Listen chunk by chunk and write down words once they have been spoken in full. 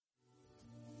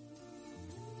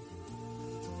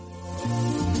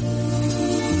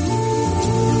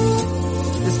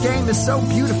is so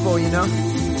beautiful, you know?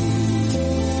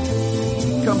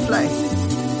 Come play.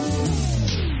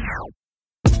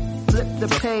 Flip the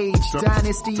page,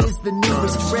 Dynasty is the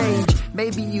newest rage.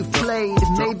 Maybe you've played,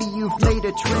 maybe you've made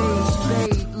a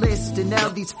trade list, and now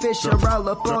these fish are all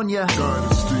up on ya.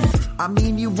 I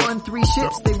mean, you won 3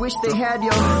 ships, they wish they had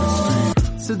you.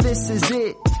 So this is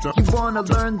it, you wanna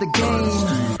learn the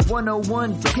game.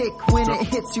 101 pick, when it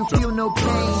hits you feel no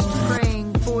pain.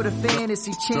 Praying for the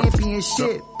fantasy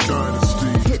championship.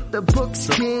 Hit the books,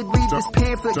 kid, read this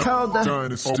pamphlet called the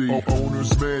Dynasty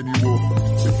Owner's Manual.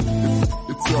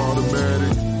 It's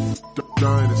automatic.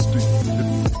 Dynasty.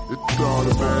 It's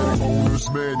automatic. Owner's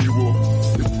Manual.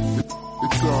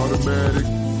 It's automatic.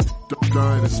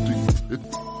 Dynasty.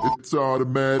 It's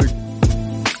automatic.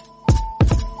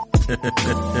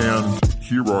 And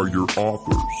here are your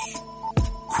authors.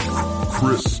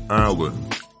 Chris Allen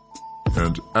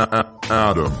and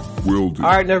Adam Wilde. All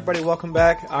right, everybody, welcome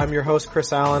back. I'm your host,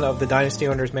 Chris Allen of the Dynasty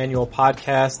Owners Manual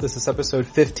podcast. This is episode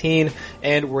 15,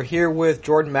 and we're here with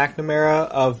Jordan McNamara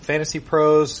of Fantasy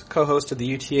Pros, co-host of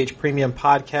the UTH Premium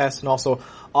podcast, and also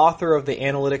author of the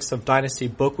Analytics of Dynasty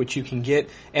book, which you can get.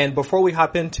 And before we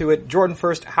hop into it, Jordan,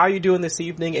 first, how are you doing this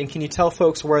evening, and can you tell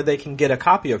folks where they can get a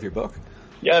copy of your book?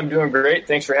 Yeah, I'm doing great.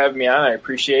 Thanks for having me on. I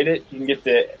appreciate it. You can get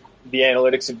the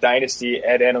Analytics of Dynasty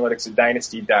at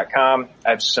analyticsofdynasty.com. I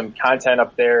have some content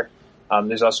up there.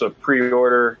 There's also a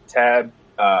pre-order tab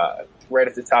right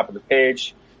at the top of the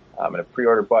page, and a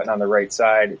pre-order button on the right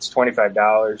side. It's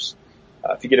 $25.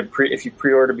 If you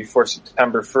pre-order before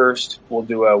September 1st, we'll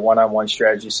do a one-on-one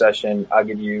strategy session. I'll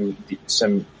give you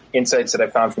some insights that I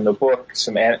found from the book,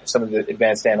 some of the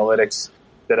advanced analytics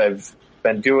that I've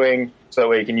been doing, so that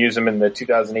way you can use them in the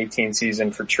 2018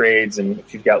 season for trades and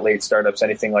if you've got late startups,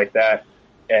 anything like that.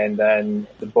 And then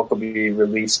the book will be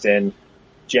released in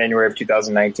January of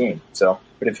 2019. So,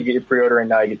 but if you get your pre-order in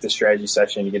now, you get the strategy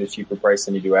session, you get a cheaper price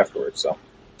than you do afterwards. So.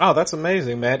 Oh, that's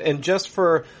amazing, man. And just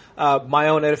for my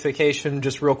own edification,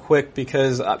 just real quick,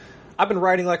 because I've been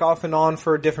writing like off and on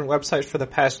for different websites for the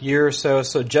past year or so,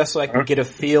 so just so I can get a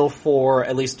feel for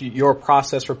at least your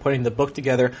process for putting the book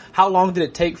together, how long did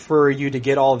it take for you to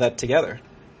get all of that together?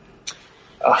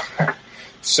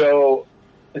 So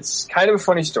it's kind of a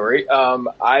funny story.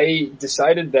 I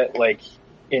decided that like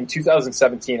in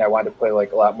 2017, I wanted to play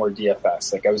like a lot more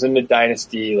DFS. Like I was into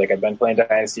Dynasty, like I've been playing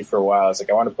Dynasty for a while. I was like,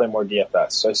 I want to play more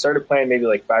DFS. So I started playing maybe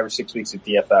like 5 or 6 weeks of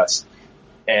DFS.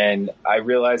 And I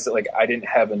realized that like I didn't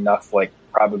have enough like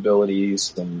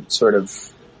probabilities and sort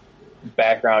of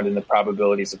background in the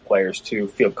probabilities of players to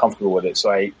feel comfortable with it. So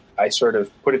I sort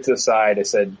of put it to the side. I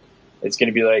said it's going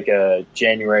to be like a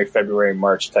January, February,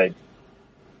 March type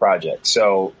project.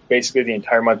 So basically the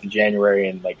entire month of January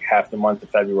and like half the month of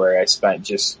February I spent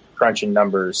just crunching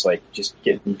numbers, like just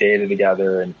getting data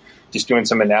together and just doing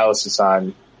some analysis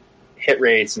on hit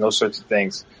rates and those sorts of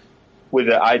things, with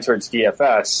an eye towards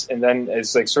DFS. And then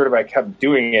as like sort of I kept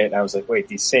doing it and I was like, wait,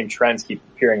 these same trends keep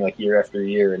appearing like year after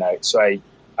year. And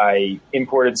I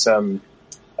imported some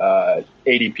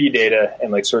ADP data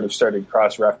and like sort of started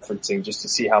cross-referencing just to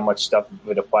see how much stuff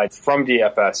would apply from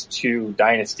DFS to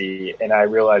Dynasty. And I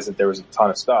realized that there was a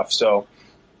ton of stuff. So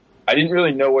I didn't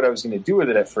really know what I was going to do with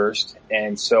it at first.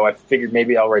 And so I figured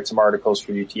maybe I'll write some articles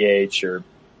for UTH or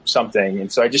something.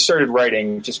 And so I just started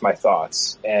writing just my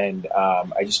thoughts, and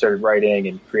I just started writing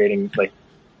and creating like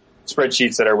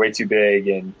spreadsheets that are way too big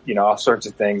and, you know, all sorts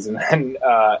of things. And then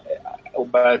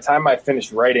by the time I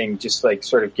finished writing, just like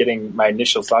sort of getting my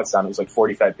initial thoughts down, it was like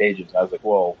 45 pages. And I was like,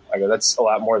 whoa, I go, that's a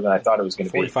lot more than I thought it was going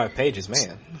to be. 45 pages,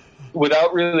 man.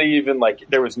 Without really even like,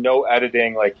 there was no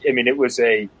editing. Like, I mean, it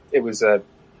wasn't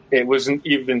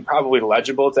even probably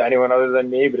legible to anyone other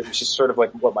than me, but it was just sort of like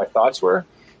what my thoughts were.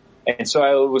 And so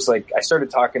I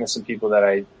started talking to some people that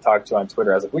I talked to on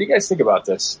Twitter. I was like, what do you guys think about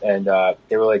this? And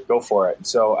they were like, go for it. And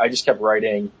so I just kept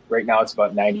writing. Right now it's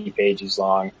about 90 pages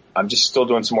long. I'm just still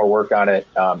doing some more work on it.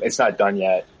 It's not done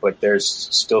yet, but there's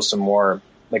still some more.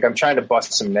 Like I'm trying to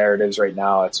bust some narratives right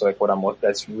now. It's like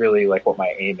that's really like what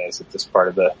my aim is at this part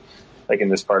of in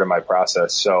this part of my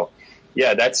process. So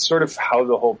yeah, that's sort of how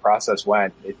the whole process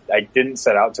went. I didn't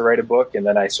set out to write a book, and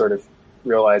then I sort of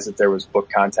realized that there was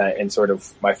book content in sort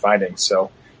of my findings.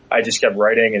 So I just kept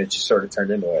writing and it just sort of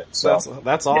turned into it. So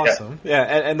that's awesome. Yeah.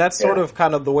 And that's sort of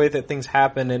kind of the way that things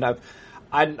happen. And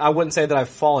I wouldn't say that I've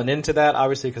fallen into that,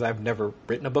 obviously, because I've never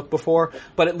written a book before.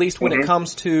 But at least when it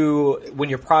comes to when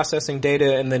you're processing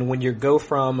data and then when you go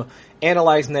from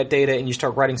analyzing that data and you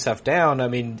start writing stuff down, I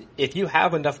mean, if you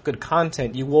have enough good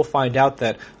content, you will find out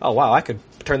that, oh, wow, I could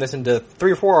turn this into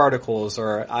 3 or 4 articles,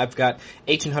 or I've got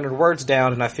 1,800 words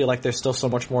down and I feel like there's still so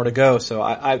much more to go. So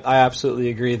I absolutely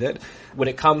agree that when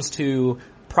it comes to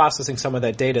processing some of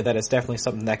that data, that is definitely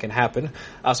something that can happen.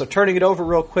 So turning it over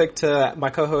real quick to my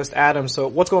co-host Adam. So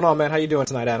what's going on, man? How you doing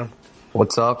tonight, Adam?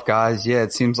 What's up, guys? Yeah,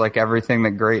 it seems like everything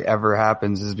that great ever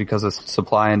happens is because of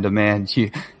supply and demand.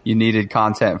 You needed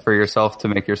content for yourself to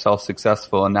make yourself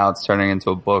successful, and now it's turning into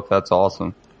a book. That's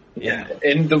awesome. Yeah,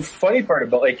 and the funny part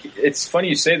about, like, it's funny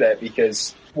you say that,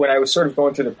 because when I was sort of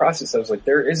going through the process, I was like,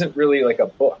 there isn't really like a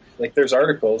book. Like, there's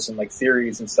articles and like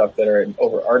theories and stuff that are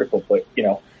over article, but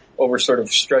over sort of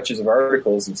stretches of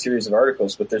articles and series of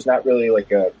articles, but there's not really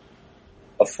like a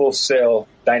full sale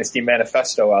Dynasty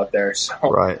manifesto out there. So,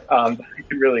 right. That you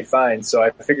could really find. So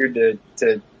I figured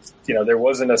to there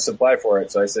wasn't a supply for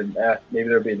it. So I said, maybe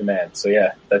there'll be demand. So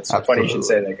yeah, that's Absolutely. funny you should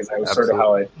say that, because that was sort of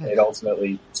how it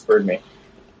ultimately spurred me.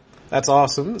 That's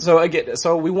awesome. So again,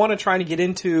 we want to try to get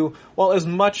into, well, as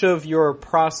much of your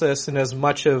process and as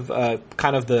much of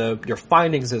kind of your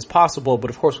findings as possible. But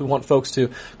of course, we want folks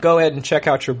to go ahead and check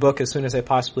out your book as soon as they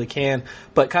possibly can.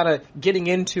 But kind of getting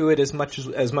into it as much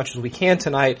as we can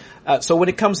tonight. So when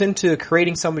it comes into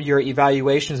creating some of your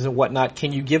evaluations and whatnot,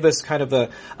 can you give us kind of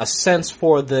a sense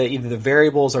for either the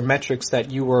variables or metrics that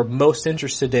you were most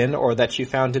interested in, or that you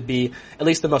found to be at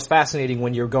least the most fascinating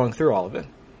when you're going through all of it?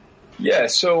 Yeah,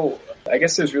 so I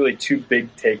guess there's really two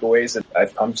big takeaways that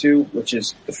I've come to, which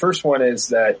is, the first one is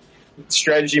that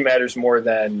strategy matters more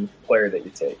than player that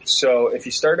you take. So if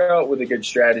you start out with a good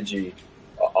strategy,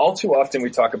 all too often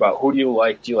we talk about, who do you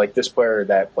like? Do you like this player or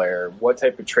that player? What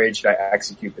type of trade should I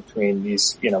execute between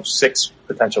these, 6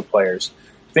 potential players?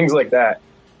 Things like that.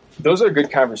 Those are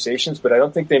good conversations, but I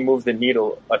don't think they move the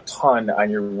needle a ton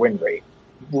on your win rate.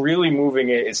 Really moving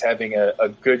it is having a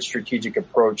good strategic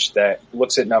approach that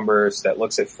looks at numbers, that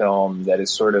looks at film, that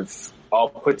is sort of all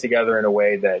put together in a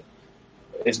way that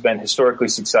has been historically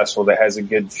successful, that has a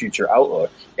good future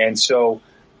outlook. And so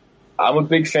I'm a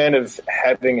big fan of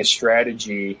having a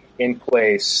strategy in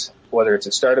place, whether it's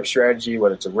a startup strategy,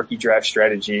 whether it's a rookie draft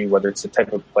strategy, whether it's the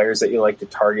type of players that you like to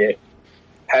target,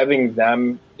 having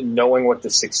them knowing what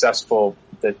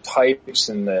the types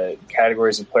and the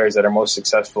categories of players that are most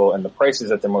successful and the prices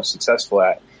that they're most successful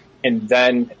at, and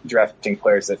then drafting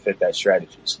players that fit that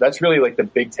strategy. So that's really like the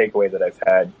big takeaway that I've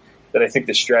had, that I think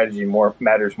the strategy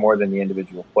matters more than the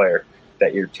individual player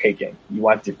that you're taking. You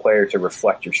want the player to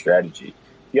reflect your strategy.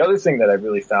 The other thing that I've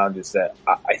really found is that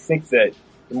I think that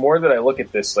the more that I look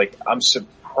at this, like, I'm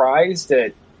surprised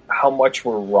at how much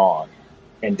we're wrong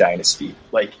in Dynasty.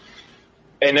 Like,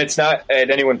 and it's not at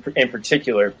anyone in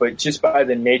particular, but just by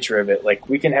the nature of it, like,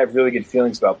 we can have really good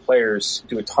feelings about players,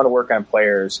 do a ton of work on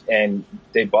players, and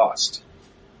they bust.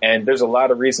 And there's a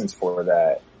lot of reasons for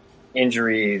that.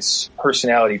 Injuries,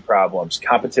 personality problems,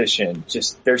 competition,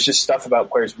 there's just stuff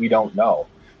about players we don't know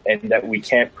and that we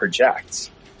can't project.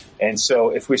 And so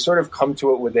if we sort of come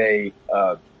to it with the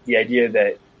idea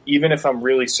that even if I'm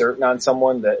really certain on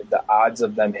someone, the odds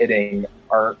of them hitting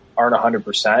aren't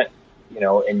 100%,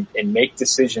 and make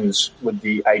decisions with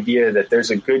the idea that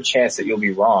there's a good chance that you'll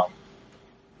be wrong,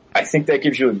 I think that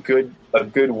gives you a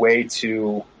good way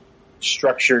to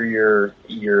structure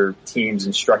your teams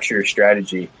and structure your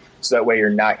strategy. So that way you're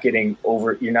not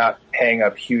paying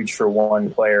up huge for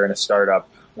one player in a startup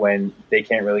when they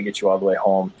can't really get you all the way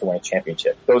home to win a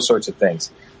championship. Those sorts of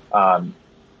things.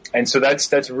 And so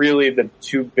that's really the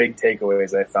two big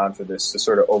takeaways I found for this, the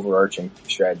sort of overarching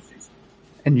strategies.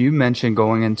 And you mentioned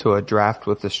going into a draft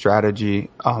with a strategy.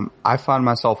 I find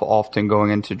myself often going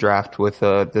into draft with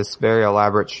this very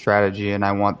elaborate strategy, and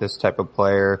I want this type of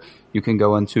player. You can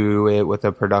go into it with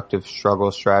a productive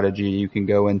struggle strategy. You can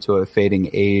go into a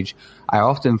fading age. I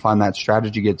often find that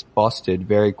strategy gets busted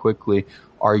very quickly.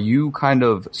 Are you kind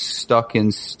of stuck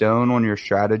in stone on your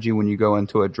strategy when you go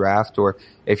into a draft? Or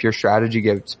if your strategy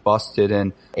gets busted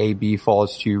and AB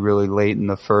falls to you really late in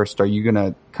the first, are you going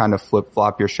to kind of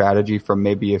flip-flop your strategy from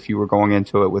maybe if you were going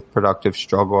into it with productive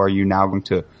struggle, are you now going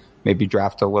to maybe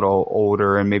draft a little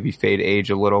older and maybe fade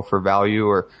age a little for value?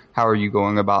 Or how are you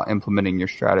going about implementing your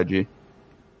strategy?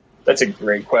 That's a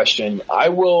great question. I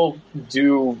will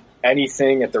do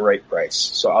anything at the right price.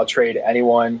 So I'll trade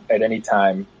anyone at any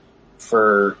time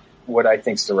for what I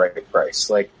think is the right price.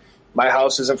 Like, my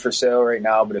house isn't for sale right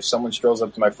now, but if someone strolls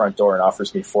up to my front door and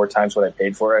offers me 4 times what I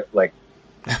paid for it, like,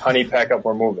 honey, pack up,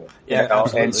 we're moving. Yeah,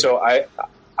 absolutely. And so I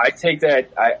take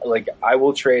that. I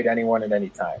will trade anyone at any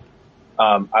time.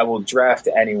 I will draft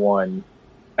anyone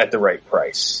at the right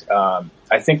price.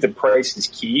 I think the price is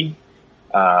key.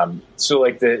 So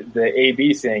like the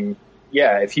AB thing,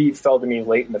 yeah, if he fell to me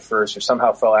late in the first or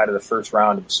somehow fell out of the first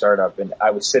round of the startup and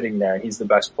I was sitting there and he's the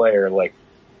best player, like,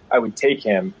 I would take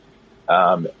him.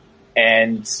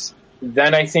 And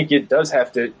then I think it does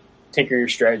have to tinker your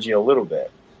strategy a little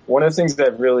bit. One of the things that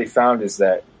I've really found is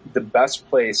that the best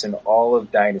place in all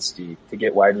of Dynasty to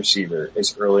get wide receiver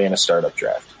is early in a startup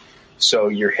draft. So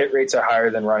your hit rates are higher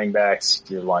than running backs.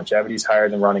 Your longevity is higher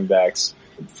than running backs.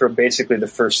 For basically the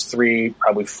first 3,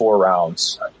 probably 4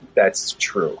 rounds, that's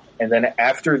true. And then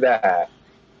after that,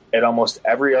 at almost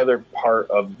every other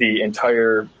part of the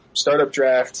entire startup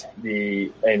draft,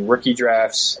 and rookie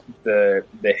drafts, the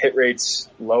hit rates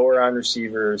lower on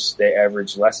receivers. They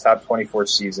average less top 24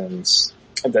 seasons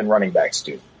than running backs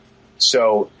do.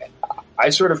 So I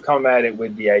sort of come at it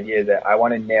with the idea that I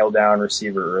want to nail down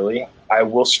receiver early. I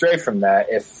will stray from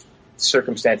that if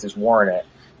circumstances warrant it.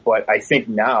 But I think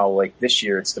now, like this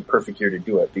year, it's the perfect year to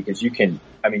do it because you can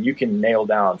nail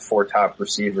down 4 top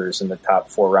receivers in the top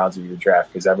 4 rounds of your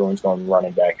draft because everyone's going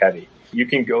running back heavy. You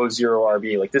can go 0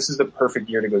 RB. Like this is the perfect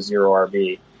year to go 0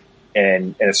 RB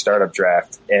in a startup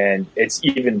draft. And it's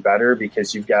even better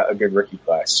because you've got a good rookie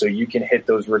class. So you can hit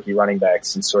those rookie running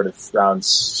backs in sort of rounds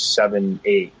 7,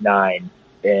 8, 9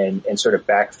 and sort of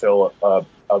backfill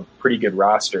a pretty good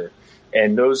roster.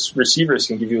 And those receivers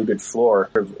can give you a good floor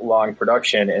of long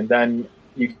production. And then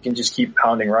you can just keep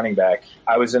pounding running back.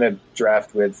 I was in a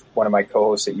draft with one of my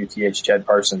co-hosts at UTH, Chad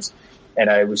Parsons, and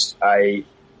I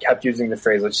kept using the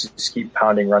phrase, let's just keep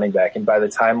pounding running back. And by the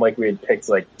time like we had picked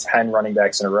like 10 running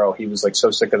backs in a row, he was like so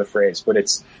sick of the phrase, but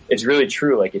it's really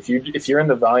true. Like if you're in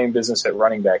the volume business at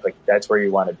running back, like that's where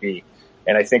you want to be.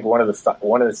 And I think one of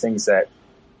the things that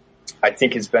I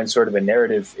think has been sort of a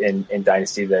narrative in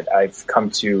Dynasty that I've come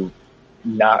to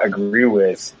not agree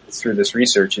with through this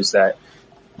research is that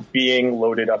being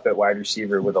loaded up at wide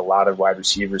receiver with a lot of wide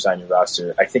receivers on your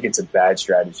roster, I think it's a bad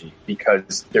strategy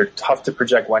because they're tough to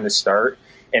project when to start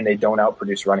and they don't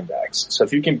outproduce running backs. So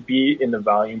if you can be in the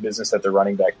volume business at the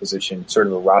running back position, sort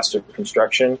of a roster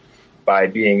construction by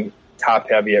being top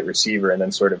heavy at receiver and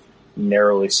then sort of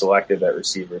narrowly selective at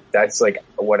receiver, that's like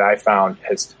what I found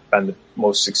has been the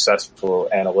most successful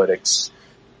analytics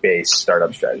based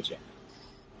startup strategy.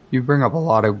 You bring up a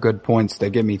lot of good points that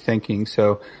get me thinking.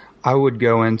 So I would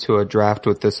go into a draft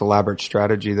with this elaborate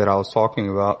strategy that I was talking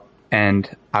about, and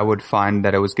I would find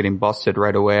that it was getting busted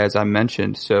right away, as I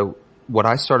mentioned. So what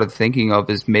I started thinking of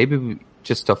is maybe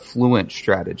just a fluent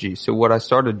strategy. So what I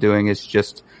started doing is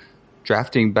just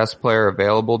drafting best player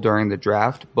available during the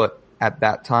draft, but at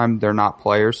that time, they're not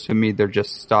players to me, they're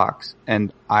just stocks.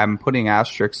 And I'm putting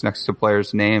asterisks next to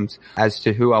players' names as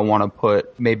to who I want to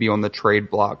put maybe on the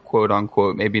trade block, quote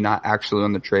unquote, maybe not actually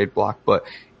on the trade block. But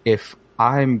if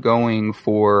I'm going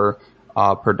for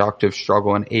productive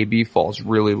struggle and AB falls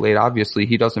really late, obviously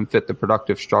he doesn't fit the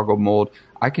productive struggle mold.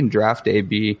 I can draft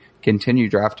AB, continue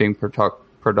drafting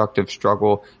productive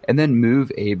struggle, and then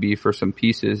move AB for some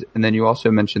pieces. And then you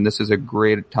also mentioned this is a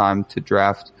great time to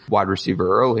draft wide receiver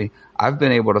early. I've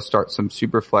been able to start some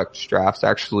super flex drafts,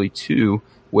 actually 2,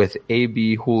 with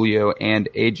AB, Julio, and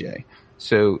AJ.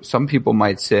 So some people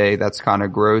might say that's kind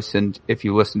of gross. And if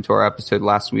you listen to our episode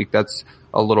last week, that's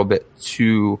a little bit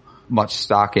too much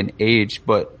stock in age.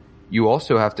 But you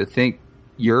also have to think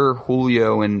your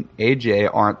Julio and AJ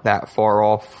aren't that far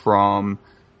off from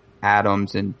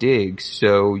Adams and Diggs.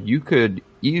 So you could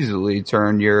easily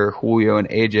turn your Julio and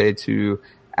AJ to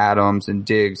Adams and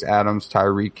Diggs, Adams,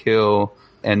 Tyreek Hill,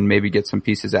 and maybe get some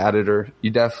pieces added. Or you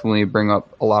definitely bring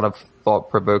up a lot of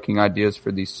thought-provoking ideas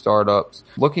for these startups.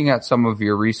 Looking at some of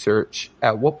your research,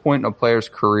 at what point in a player's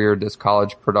career does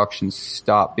college production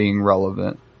stop being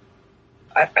relevant?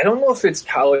 I don't know if it's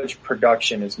college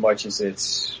production as much as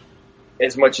it's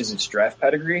draft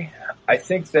pedigree. I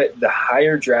think that the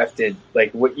higher drafted,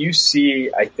 like what you see,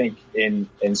 I think in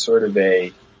sort of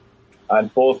on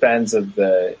both ends of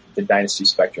the dynasty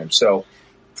spectrum. So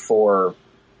for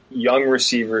young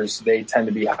receivers, they tend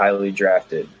to be highly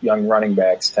drafted. Young running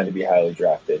backs tend to be highly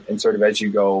drafted. And sort of as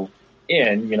you go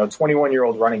in,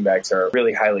 21-year-old running backs are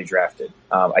really highly drafted.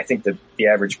 I think the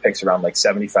average pick's around like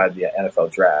 75 the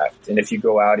NFL draft. And if you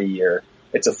go out a year,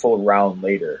 it's a full round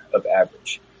later of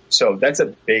average. So that's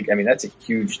a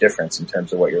huge difference in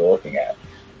terms of what you're looking at.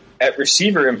 At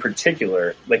receiver in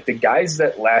particular, like the guys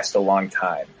that last a long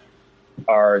time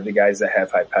are the guys that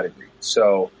have high pedigree.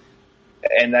 So,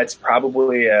 and that's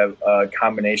probably a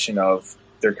combination of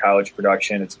their college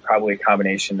production. It's probably a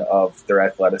combination of their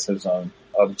athleticism,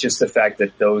 of just the fact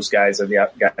that those guys are the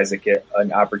guys that get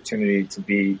an opportunity to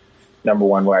be number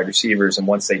one wide receivers. And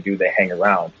once they do, they hang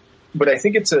around. But I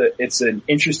think it's an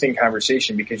interesting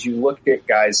conversation because you look at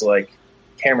guys like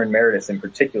Cameron Meredith in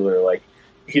particular, like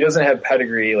he doesn't have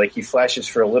pedigree, like he flashes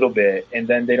for a little bit and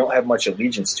then they don't have much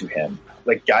allegiance to him.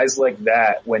 Like guys like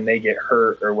that, when they get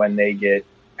hurt or when they get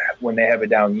when they have a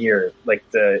down year, like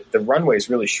the runway is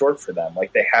really short for them.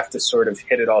 Like they have to sort of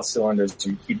hit it all cylinders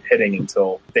and keep hitting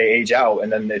until they age out.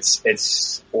 And then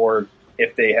or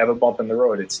if they have a bump in the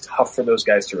road, it's tough for those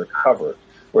guys to recover.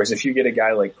 Whereas if you get a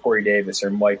guy like Corey Davis or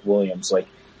Mike Williams, like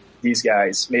these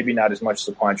guys, maybe not as much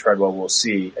Laquan Treadwell, we'll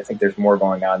see. I think there's more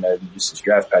going on there than just his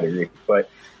draft pedigree. But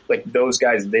like those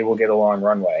guys, they will get a long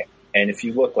runway. And if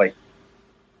you look like,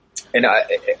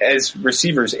 as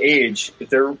receivers age,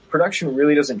 their production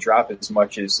really doesn't drop as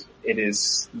much as it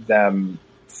is them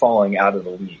falling out of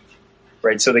the league,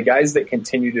 right? So the guys that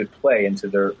continue to play into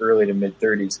their early to mid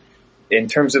 30s, in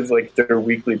terms of like their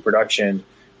weekly production,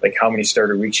 like how many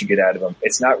starter weeks you get out of them,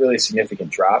 it's not really a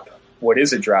significant drop. What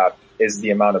is a drop is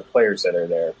the amount of players that are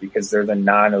there, because they're the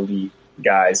non-elite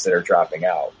guys that are dropping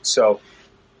out. So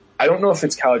I don't know if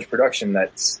it's college production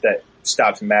that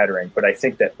stops mattering, but I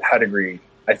think that pedigrees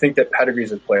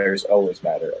of players always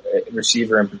matter.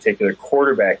 Receiver in particular,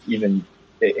 quarterback even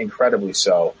incredibly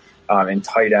so, and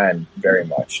tight end very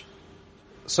much.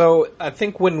 So I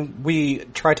think when we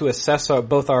try to assess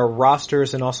both our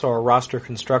rosters and also our roster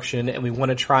construction, and we want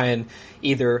to try and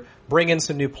either bring in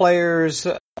some new players,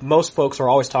 most folks are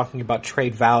always talking about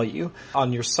trade value.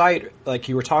 On your site, like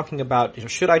you were talking about,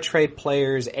 should I trade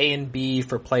players A and B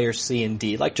for players C and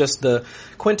D? Like just the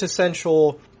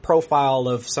quintessential profile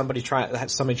of somebody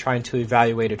trying to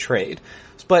evaluate a trade.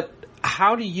 But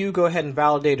how do you go ahead and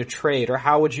validate a trade, or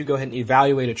how would you go ahead and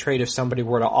evaluate a trade if somebody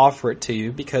were to offer it to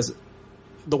you? Because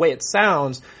the way it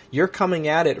sounds, you're coming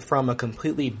at it from a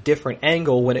completely different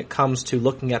angle when it comes to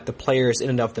looking at the players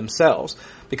in and of themselves.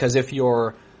 Because if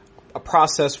your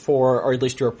process for, or at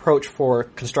least your approach for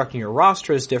constructing your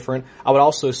roster is different, I would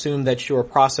also assume that your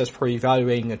process for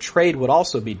evaluating a trade would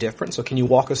also be different. So can you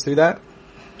walk us through that?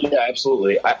 Yeah,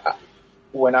 absolutely.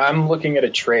 When I'm looking at a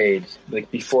trade,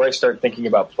 like before I start thinking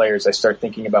about players, I start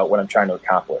thinking about what I'm trying to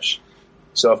accomplish.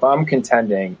 So if I'm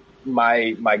contending,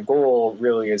 my goal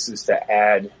really is to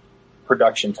add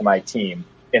production to my team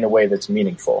in a way that's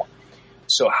meaningful.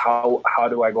 So how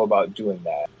do I go about doing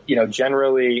that?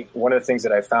 Generally, one of the things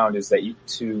that I found is that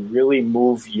to really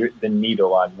move the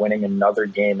needle on winning another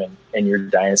game in your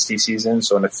dynasty season,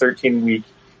 so in a 13-week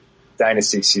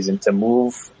dynasty season, to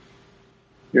move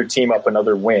your team up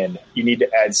another win, you need to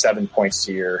add 7 points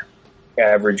to your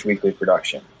average weekly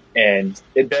production. And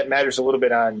that matters a little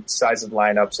bit on size of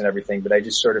lineups and everything, but I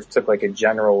just sort of took like a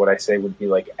general, what I say would be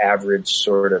like average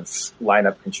sort of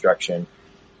lineup construction.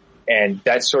 And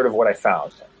that's sort of what I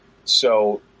found.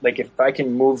 So like if I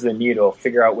can move the needle,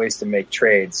 figure out ways to make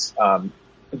trades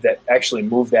that actually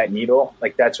move that needle,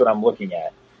 like that's what I'm looking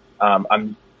at.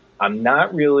 I'm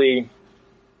not really,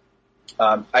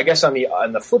 I guess on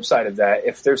the flip side of that,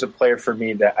 if there's a player for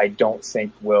me that I don't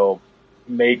think will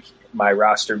make my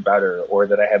roster better, or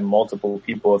that I have multiple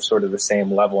people of sort of the same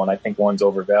level and I think one's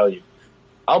overvalued,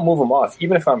 I'll move them off.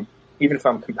 Even if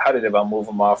I'm competitive, I'll move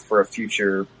them off for a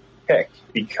future pick,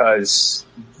 because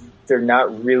they're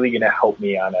not really going to help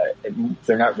me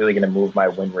they're not really going to move my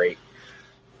win rate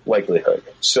likelihood.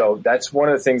 So that's one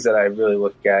of the things that I really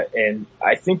look at. And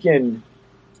I think in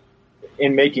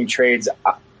making trades,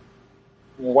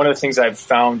 one of the things I've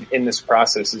found in this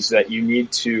process is that you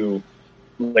need to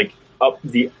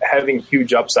having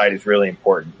huge upside is really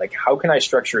important. Like, how can I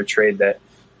structure a trade that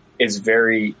is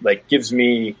very, gives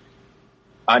me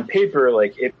on paper,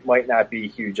 it might not be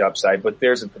huge upside, but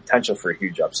there's a potential for a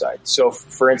huge upside. So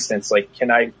for instance,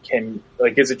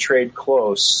 is a trade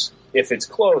close? If it's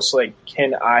close,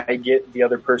 can I get the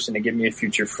other person to give me a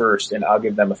future first and I'll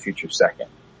give them a future second?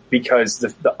 Because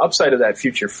the upside of that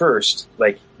future first,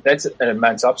 that's an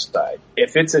immense upside.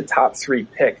 If it's a top 3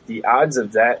 pick, the odds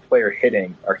of that player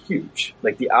hitting are huge.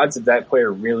 The odds of that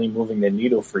player really moving the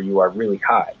needle for you are really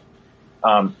high.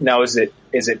 Now, is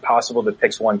it possible that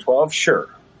picks 112? Sure,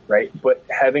 right? But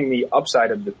having the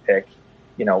upside of the pick,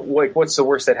 what's the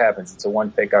worst that happens? It's a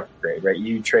 1-pick upgrade, right?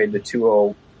 You trade the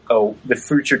the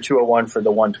future 201 for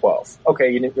the 112.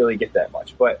 Okay, you didn't really get that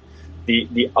much, but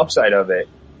the upside of it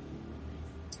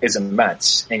is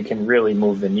immense and can really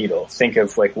move the needle. Think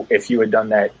of if you had done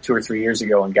that 2 or 3 years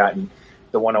ago and gotten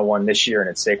the 101 this year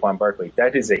and it's Saquon Barkley,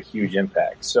 that is a huge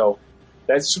impact. So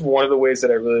that's one of the ways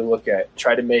that I really look at,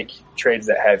 try to make trades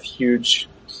that have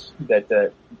that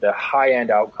the high end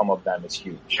outcome of them is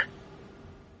huge.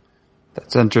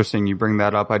 That's interesting you bring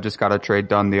that up. I just got a trade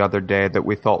done the other day that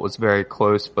we thought was very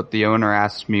close, but the owner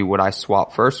asked me would I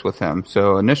swap first with him.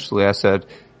 So initially I said,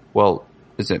 well,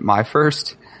 is it my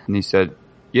first? And he said,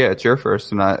 yeah, it's your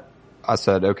first. And I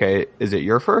said, okay, is it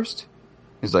your first?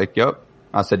 He's like, yep.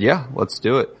 I said, yeah, let's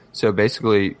do it. So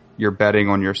basically you're betting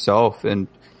on yourself. And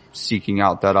seeking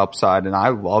out that upside, and I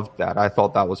loved that. I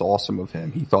thought that was awesome of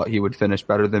him. He thought he would finish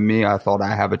better than me. I thought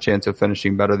I have a chance of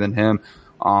finishing better than him.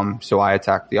 So I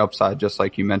attacked the upside, just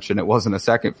like you mentioned. It wasn't a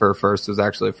second for a first. It was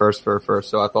actually a first for a first.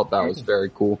 So I thought that was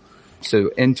very cool. So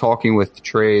in talking with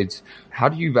trades, how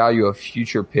do you value a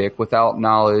future pick without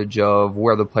knowledge of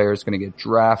where the player is going to get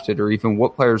drafted or even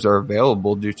what players are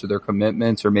available due to their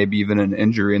commitments or maybe even an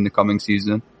injury in the coming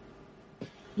season?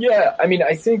 Yeah, I mean,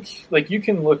 I think like you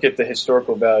can look at the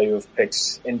historical value of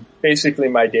picks, and basically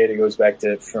my data goes back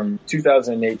to from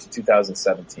 2008 to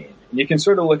 2017. And you can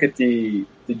sort of look at the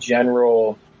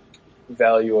general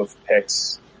value of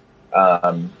picks.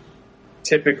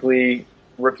 Typically,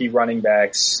 rookie running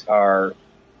backs are,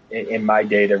 in my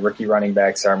data, rookie running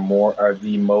backs are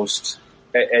the most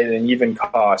at an even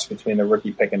cost between the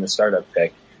rookie pick and the startup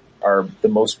pick. Are the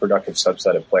most productive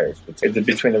subset of players between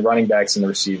the running backs and the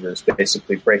receivers,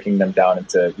 basically breaking them down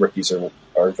into rookies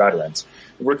or veterans.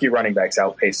 The rookie running backs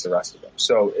outpace the rest of them.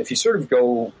 So if you sort of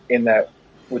go in that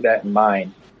with that in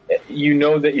mind, you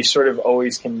know that you sort of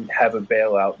always can have a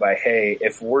bailout by, hey,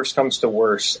 if worse comes to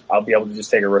worse, I'll be able to just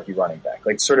take a rookie running back.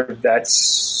 Like sort of that's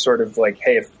sort of like,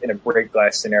 hey, if in a break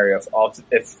glass scenario,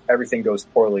 if everything goes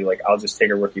poorly, like I'll just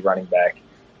take a rookie running back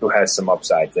who has some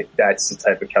upside. Like that's the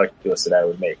type of calculus that I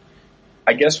would make.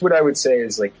 I guess what I would say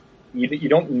is like you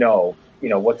don't know,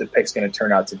 what the pick's going to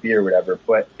turn out to be or whatever.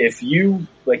 But if you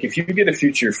get a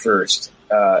future first,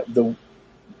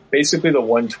 basically the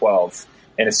 112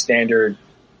 in a standard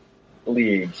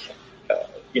league,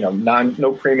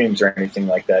 no premiums or anything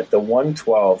like that. The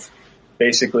 112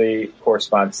 basically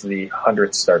corresponds to the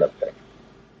 100th startup pick.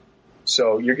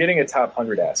 So you're getting a top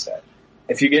 100 asset.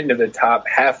 If you get into the top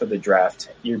half of the draft,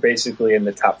 you're basically in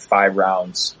the top 5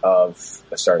 rounds of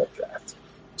a startup draft.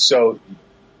 So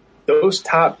those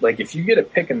top, like if you get a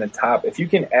pick in the top, if you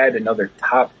can add another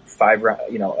top 5 round,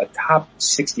 a top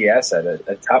 60 asset,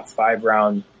 a top 5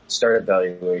 round startup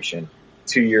valuation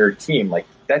to your team, like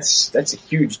that's a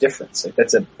huge difference. Like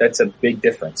that's a big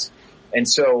difference. And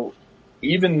so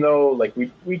even though like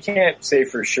we can't say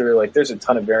for sure, like there's a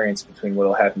ton of variance between what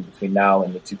will happen between now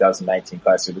and the 2019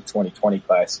 class or the 2020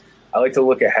 class. I like to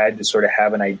look ahead to sort of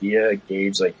have an idea,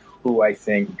 gauge like who I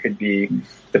think could be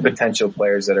the potential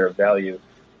players that are of value.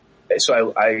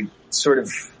 So I sort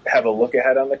of have a look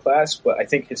ahead on the class, but I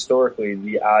think historically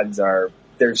the odds are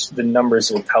the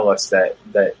numbers will tell us that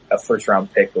a first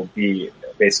round pick will be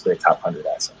basically a top 100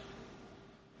 asset.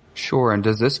 Sure. And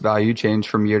does this value change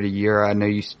from year to year? I know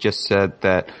you just said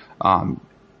that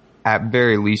at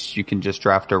very least you can just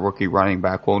draft a rookie running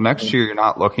back. Well, next year you're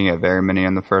not looking at very many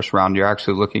in the first round. You're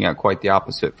actually looking at quite the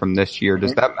opposite from this year.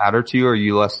 Does that matter to you? Or are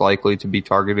you less likely to be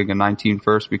targeting a 19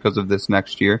 first because of this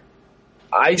next year?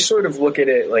 I sort of look at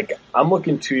it like I'm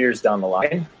looking 2 years down the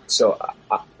line. So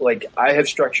I have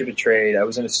structured a trade. I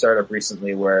was in a startup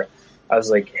recently where I was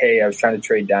like, hey, I was trying to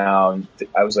trade down.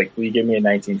 I was like, will you give me a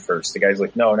 19 first? The guy's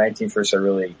like, no, 19 first are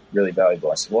really, really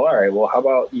valuable. I said, well, all right, well, how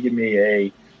about you give me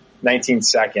a 19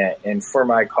 second, and for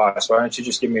my cost, why don't you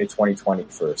just give me a 2020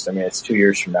 first? I mean, it's 2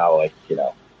 years from now,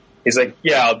 He's like,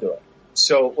 yeah, I'll do it.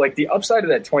 So like the upside of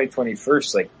that 2020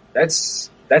 first, like that's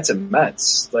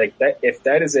immense. Like that, if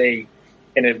that is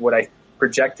what I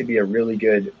project to be a really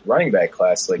good running back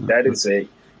class, like that is a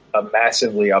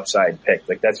massively upside pick.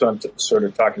 Like that's what I'm sort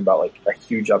of talking about, like a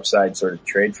huge upside sort of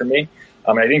trade for me.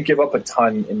 I didn't give up a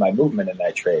ton in my movement in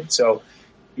that trade. So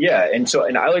yeah. And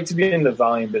I like to be in the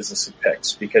volume business of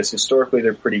picks because historically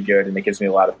they're pretty good and it gives me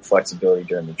a lot of flexibility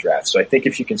during the draft. So I think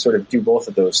if you can sort of do both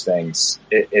of those things,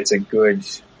 it's a good,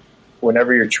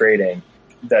 whenever you're trading,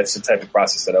 that's the type of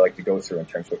process that I like to go through in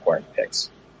terms of acquiring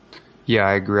picks. Yeah,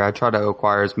 I agree. I try to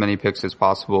acquire as many picks as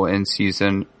possible in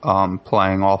season,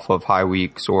 playing off of high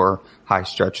weeks or high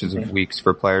stretches of weeks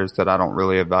for players that I don't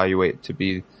really evaluate to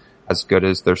be as good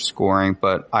as their scoring,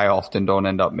 but I often don't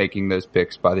end up making those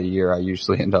picks by the year. I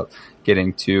usually end up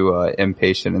getting too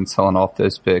impatient and selling off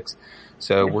those picks.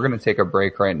 So we're going to take a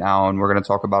break right now and we're going to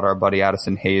talk about our buddy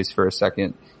Addison Hayes for a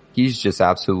second. He's just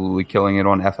absolutely killing it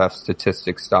on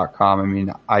ffstatistics.com. I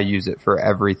mean, I use it for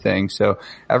everything. So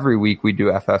every week we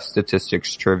do FF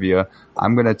Statistics trivia.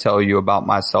 I'm going to tell you about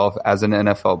myself as an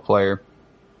NFL player,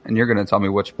 and you're going to tell me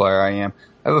which player I am.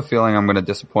 I have a feeling I'm going to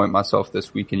disappoint myself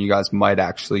this week, and you guys might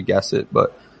actually guess it,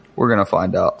 but we're going to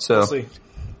find out. So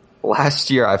last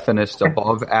year I finished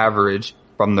above average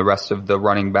from the rest of the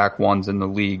running back ones in the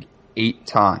league 8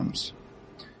 times.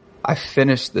 I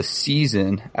finished the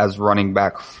season as running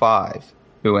back 5.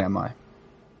 Who am I?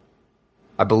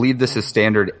 I believe this is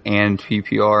standard and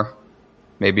PPR.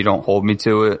 Maybe don't hold me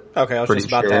to it. Okay, I was just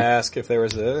about to ask if there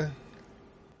was a...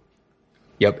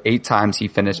 Yep, 8 times he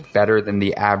finished better than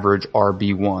the average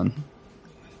RB1.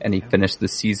 and he finished the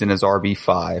season as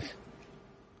RB5.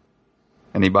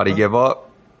 Anybody give up?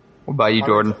 What about you,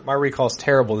 Jordan? My recall's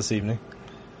terrible this evening.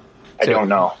 I don't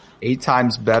know. 8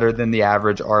 times better than the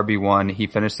average RB1. He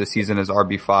finished the season as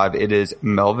RB5. It is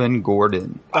Melvin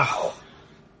Gordon. Oh.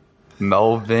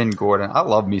 Melvin Gordon. I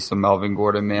love me some Melvin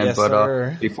Gordon, man. Yes, but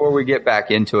sir. Before we get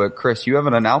back into it, Chris, you have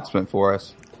an announcement for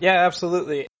us. Yeah,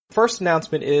 absolutely. First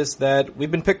announcement is that we've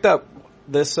been picked up.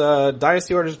 This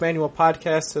Dynasty Orders Manual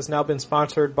podcast has now been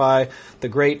sponsored by the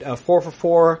great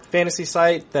 4for4 fantasy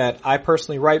site that I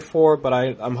personally write for, but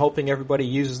I'm hoping everybody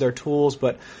uses their tools.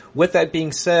 But with that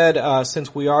being said,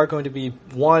 since we are going to be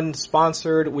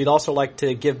sponsored, we'd also like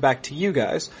to give back to you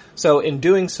guys. So in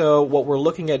doing so, what we're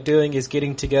looking at doing is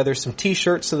getting together some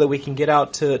t-shirts so that we can get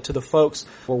out to the folks.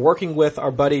 We're working with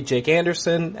our buddy Jake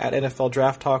Anderson at NFL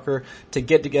Draft Talker to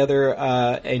get together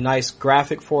a nice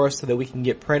graphic for us so that we can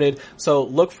get printed. So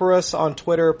look for us on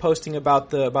Twitter posting about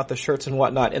the shirts and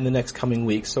whatnot in the next coming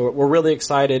weeks. So we're really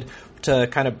excited to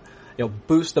kind of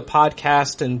boost the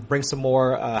podcast and bring some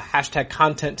more hashtag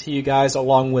content to you guys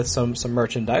along with some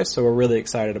merchandise. So we're really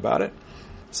excited about it.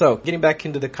 So getting back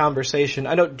into the conversation,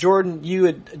 I know, Jordan, you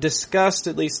had discussed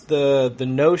at least the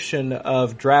notion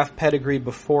of draft pedigree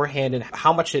beforehand and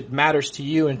how much it matters to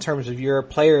you in terms of your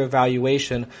player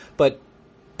evaluation, but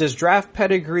does draft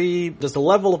pedigree, does the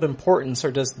level of importance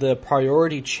or does the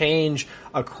priority change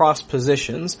across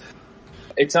positions?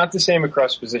 It's not the same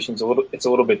across positions. It's a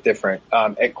little bit different.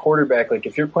 At quarterback, like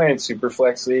if you're playing super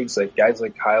flex leagues, like guys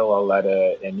like Kyle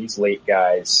Auletta and these late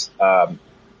guys,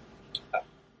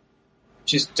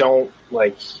 just don't,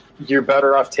 like, you're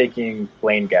better off taking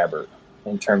Blaine Gabbert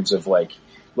in terms of like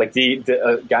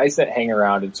the guys that hang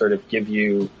around and sort of give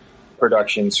you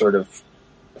production sort of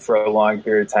for a long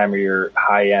period of time, or your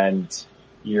high end,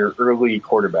 your early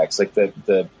quarterbacks, like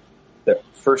the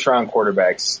first round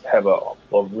quarterbacks have a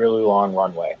really long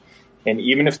runway. And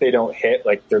even if they don't hit,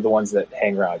 like they're the ones that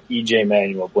hang around. EJ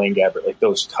Manuel, Blaine Gabbert, like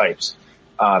those types.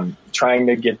 Trying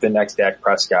to get the next Dak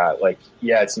Prescott, like,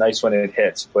 yeah, it's nice when it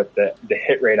hits, but the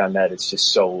hit rate on that is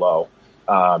just so low.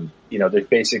 There's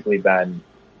basically been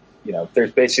 2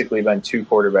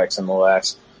 quarterbacks in the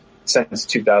last, since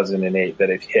 2008 that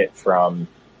have hit from,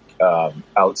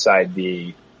 outside of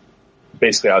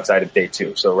day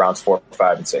 2. So rounds 4,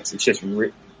 5, and 6. It's just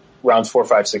rounds 4,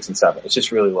 5, 6, and 7. It's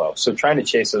just really low. So trying to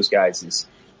chase those guys is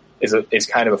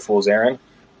kind of a fool's errand.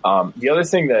 The other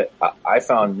thing that I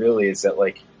found really is that,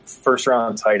 like, first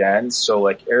round tight ends, so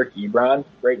like Eric Ebron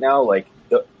right now, like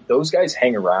those guys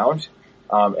hang around.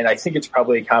 And I think it's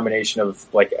probably a combination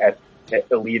of like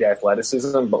elite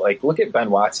athleticism, but like look at Ben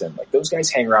Watson, like those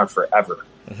guys hang around forever.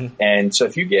 Mm-hmm. And so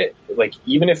if you get, like,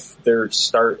 even if their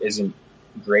start isn't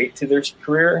great to their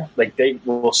career, like they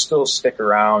will still stick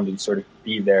around and sort of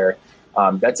be there.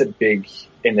 That's a big,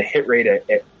 and the hit rate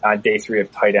on day 3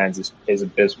 of tight ends is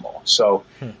abysmal. So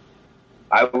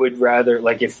I would rather,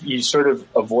 like, if you sort of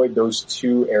avoid those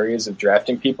 2 areas of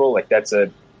drafting people, like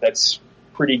that's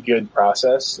pretty good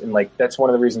process. And like, that's one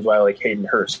of the reasons why I like Hayden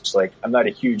Hurst. Like, I'm not a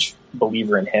huge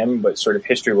believer in him, but sort of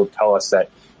history will tell us that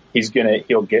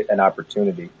he'll get an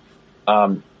opportunity.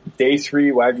 Day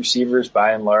 3 wide receivers,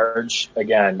 by and large,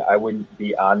 again, I wouldn't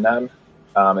be on them.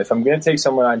 If I'm going to take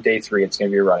someone on day 3, it's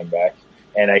going to be a running back.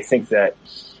 And I think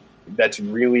that's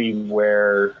really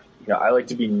where, I like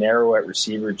to be narrow at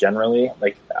receiver generally.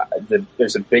 Like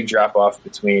there's a big drop off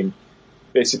between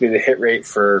basically the hit rate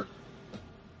for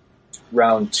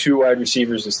round 2 wide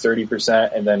receivers is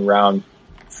 30%, and then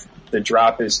the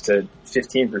drop is to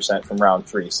 15% from round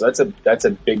 3. So that's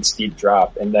a big steep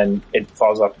drop, and then it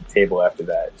falls off the table after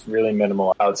that. It's really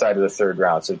minimal outside of the 3rd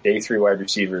round. So day 3 wide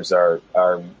receivers are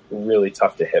really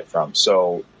tough to hit from.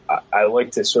 So I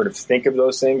like to sort of think of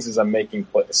those things as I'm making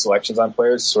selections on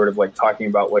players, sort of like talking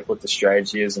about like what the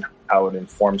strategy is and how it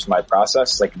informs my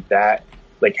process, like that,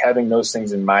 like having those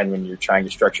things in mind when you're trying to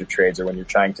structure trades or when you're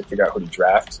trying to figure out who to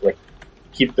draft, like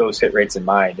keep those hit rates in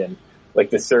mind. And like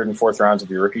the 3rd and 4th rounds of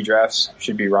your rookie drafts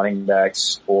should be running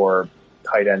backs or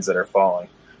tight ends that are falling,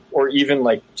 or even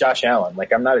like Josh Allen.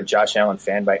 Like I'm not a Josh Allen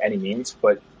fan by any means,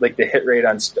 but like the hit rate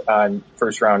on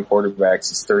first round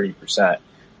quarterbacks is 30%.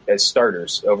 As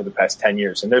starters over the past 10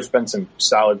 years. And there's been some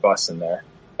solid busts in there.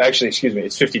 Actually, excuse me,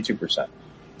 it's 52%.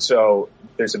 So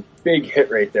there's a big hit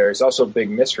rate there. There's also a big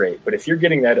miss rate. But if you're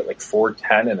getting that at like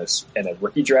 4.10 in a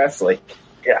rookie draft, like,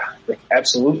 yeah, like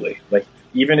absolutely. Like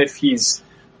even if he's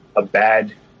a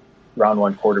bad round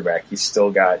 1 quarterback, he's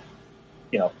still got,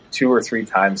 2 or 3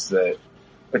 times the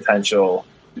potential,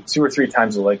 2 or 3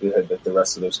 times the likelihood that the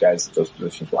rest of those guys at those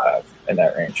positions will have in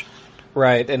that range.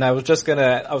 Right, and I was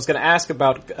gonna ask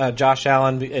about Josh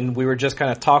Allen, and we were just kind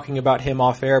of talking about him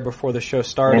off air before the show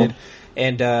started,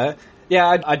 and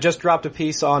I just dropped a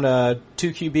piece on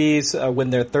 2 QBs when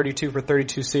their 32 for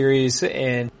 32 series,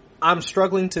 and I'm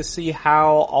struggling to see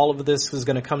how all of this is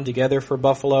going to come together for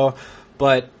Buffalo,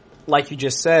 but like you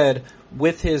just said,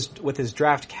 with his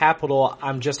draft capital,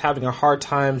 I'm just having a hard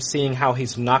time seeing how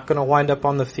he's not going to wind up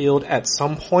on the field at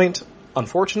some point,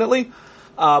 unfortunately.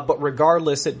 But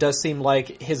regardless, it does seem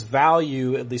like his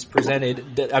value, at least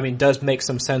presented, does make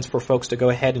some sense for folks to go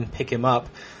ahead and pick him up.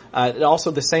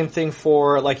 Also the same thing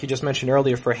for, like you just mentioned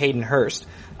earlier, for Hayden Hurst.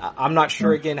 I'm not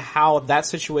sure, again, how that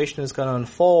situation is going to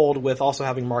unfold with also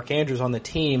having Mark Andrews on the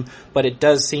team, but it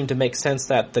does seem to make sense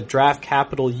that the draft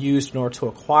capital used in order to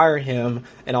acquire him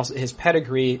and also his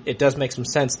pedigree, it does make some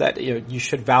sense that you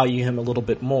should value him a little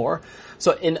bit more.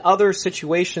 So in other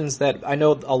situations that I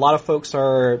know a lot of folks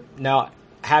are now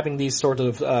having these sort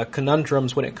of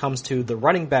conundrums when it comes to the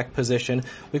running back position,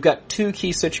 we've got 2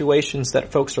 key situations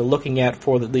that folks are looking at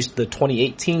for at least the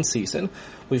 2018 season.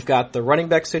 We've got the running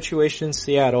back situation in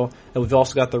Seattle, and we've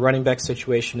also got the running back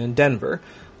situation in Denver.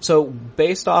 So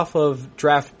based off of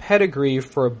draft pedigree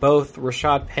for both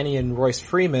Rashad Penny and Royce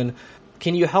Freeman,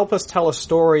 can you help us tell a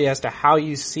story as to how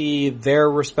you see their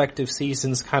respective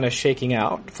seasons kind of shaking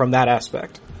out from that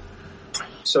aspect?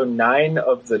 So 9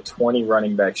 of the 20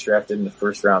 running backs drafted in the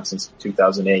first round since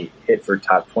 2008 hit for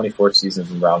top 24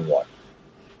 seasons in round 1.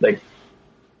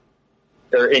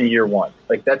 Or in year 1.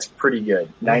 That's pretty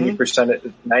good.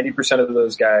 90% of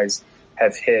those guys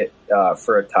have hit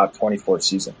for a top 24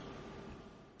 season.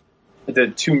 The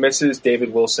 2 misses,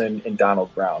 David Wilson and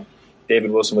Donald Brown.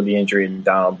 David Wilson with the injury and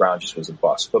Donald Brown just was a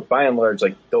bust. But by and large,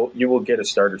 you will get a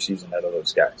starter season out of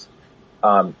those guys.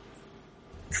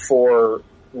 For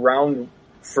round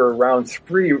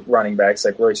 3 running backs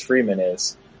like Royce Freeman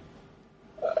is,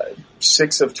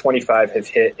 6 of 25 have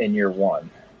hit in year 1.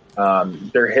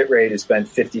 Their hit rate has been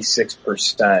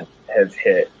 56% have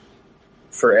hit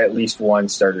for at least one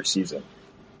starter season.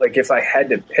 If I had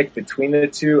to pick between the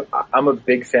 2, I'm a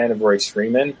big fan of Royce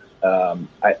Freeman.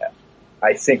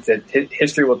 I think that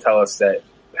history will tell us that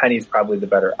Penny's probably the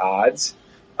better odds,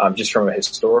 just from a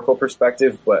historical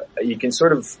perspective, but you can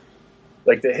sort of,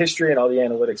 the history and all the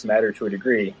analytics matter to a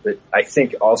degree, but I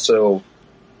think also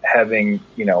having,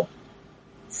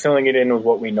 filling it in with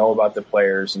what we know about the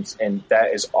players, and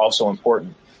that is also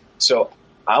important. So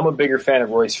I'm a bigger fan of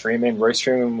Royce Freeman. Royce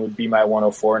Freeman would be my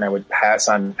 104, and I would pass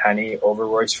on Penny over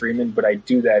Royce Freeman, but I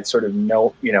do that sort of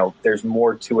there's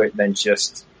more to it than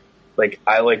just,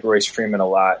 I like Royce Freeman a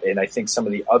lot, and I think some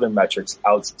of the other metrics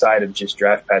outside of just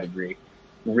draft pedigree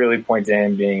really point to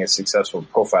him being a successful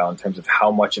profile in terms of how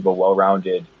much of a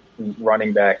well-rounded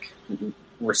running back,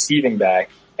 receiving back,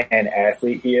 and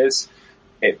athlete he is.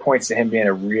 It points to him being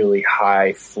a really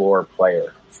high floor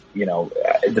player.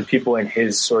 The people in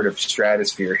his sort of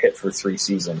stratosphere hit for 3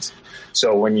 seasons.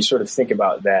 So when you sort of think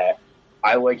about that,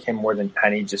 I like him more than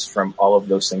Penny just from all of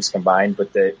those things combined,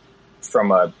 but that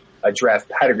from a draft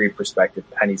pedigree perspective,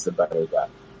 Penny's the better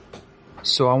bet.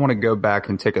 So I want to go back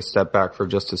and take a step back for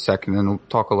just a second and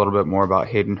talk a little bit more about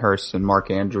Hayden Hurst and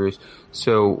Mark Andrews.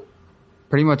 So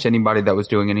pretty much anybody that was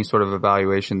doing any sort of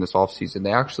evaluation this offseason,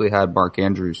 they actually had Mark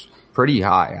Andrews pretty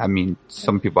high.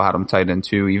 Some people had him tight end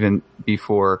 2, even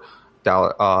before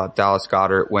Dallas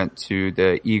Goedert went to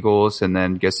the Eagles, and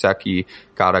then Gesicki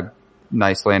got a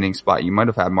nice landing spot. You might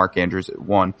have had Mark Andrews at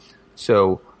 1.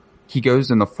 So he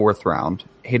goes in the 4th round.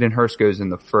 Hayden Hurst goes in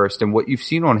the 1st. And what you've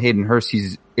seen on Hayden Hurst,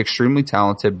 he's extremely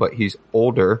talented, but he's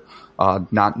older,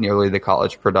 not nearly the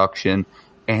college production.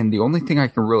 And the only thing I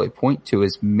can really point to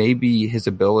is maybe his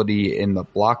ability in the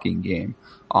blocking game,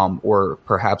 or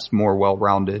perhaps more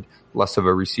well-rounded, less of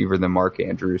a receiver than Mark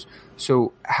Andrews.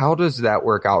 So how does that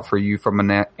work out for you from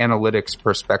an analytics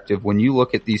perspective? When you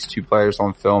look at these 2 players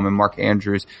on film, and Mark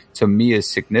Andrews, to me, is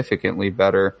significantly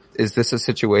better, is this a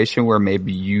situation where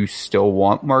maybe you still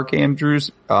want Mark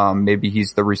Andrews? Maybe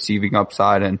he's the receiving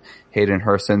upside and Hayden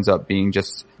Hurst ends up being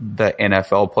just the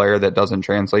NFL player that doesn't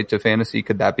translate to fantasy.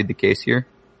 Could that be the case here?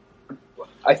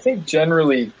 I think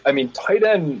generally, tight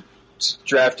end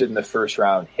drafted in the 1st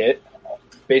round hit.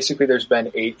 Basically, there's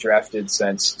been 8 drafted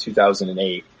since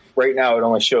 2008. Right now, it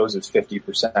only shows it's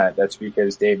 50%. That's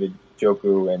because David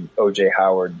Njoku and O.J.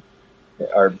 Howard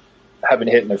haven't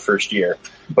hit in their first year.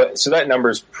 So that number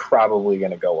is probably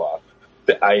going to go up.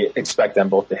 I expect them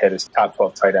both to hit as top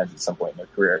 12 tight ends at some point in their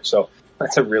career. So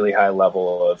that's a really high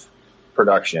level of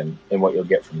production in what you'll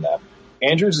get from them.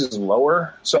 Andrews is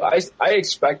lower, so I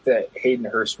expect that Hayden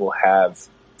Hurst will have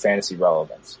fantasy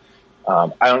relevance.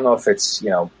 I don't know if it's,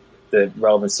 the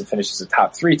relevance to finish as a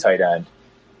top 3 tight end,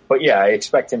 But yeah, I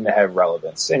expect him to have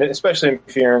relevance, and especially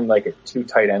if you're in like a 2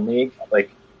 tight end league, like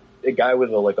a guy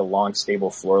with a long stable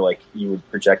floor, like you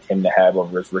would project him to have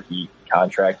over his rookie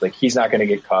contract. Like he's not going to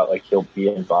get caught. Like he'll be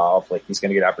involved. Like he's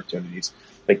going to get opportunities.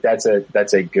 Like that's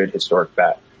a good historic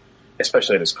bet,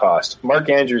 especially at his cost. Mark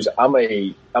Andrews, I'm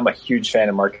a huge fan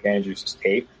of Mark Andrews'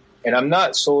 tape, and I'm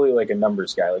not solely like a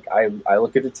numbers guy. Like I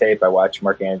look at the tape, I watch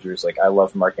Mark Andrews. Like I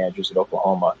love Mark Andrews at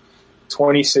Oklahoma.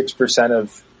 26%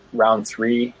 of round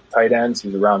 3 tight ends.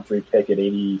 He's a round 3 pick at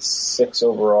 86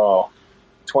 overall.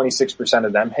 26%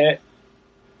 of them hit.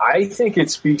 I think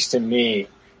it speaks to me.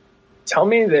 Tell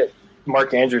me that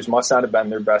Mark Andrews must not have been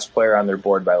their best player on their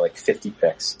board by like 50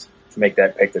 picks to make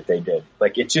that pick that they did.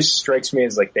 Like it just strikes me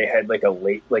as like they had like a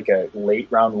late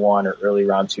round 1 or early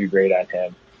round 2 grade on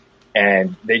him,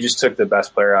 and they just took the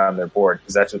best player on their board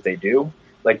because that's what they do.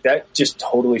 Like that just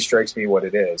totally strikes me what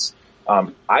it is.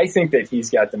 I think that he's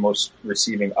got the most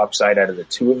receiving upside out of the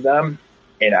 2 of them,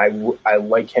 and I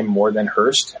like him more than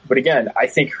Hurst. But again, I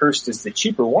think Hurst is the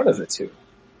cheaper one of the 2.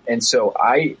 And so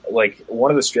I like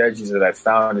one of the strategies that I've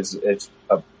found is it's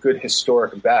a good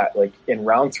historic bet. Like in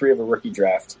round 3 of a rookie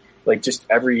draft, like just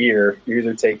every year, you're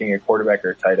either taking a quarterback or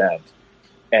a tight end.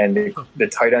 And the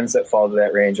tight ends that fall to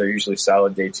that range are usually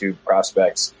solid day 2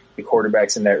 prospects. The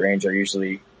quarterbacks in that range are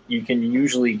you can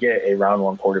usually get a round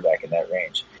 1 quarterback in that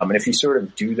range. And if you sort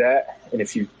of do that, and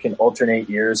if you can alternate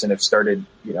years and have started,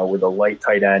 with a light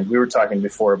tight end, we were talking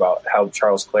before about how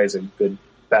Charles Clay is a good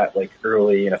bet, like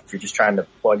early, and if you're just trying to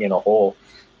plug in a hole,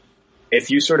 if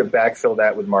you sort of backfill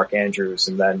that with Mark Andrews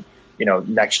and then,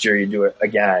 next year you do it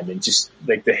again, and just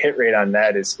like the hit rate on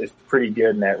that is pretty good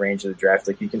in that range of the draft.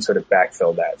 Like you can sort of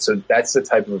backfill that. So that's the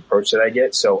type of approach that I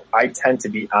get. So I tend to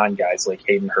be on guys like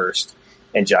Hayden Hurst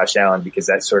and Josh Allen because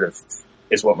that sort of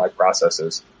is what my process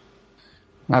is.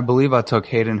 I believe I took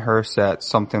Hayden Hurst at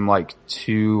something like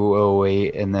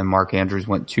 208, and then Mark Andrews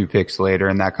went 2 picks later,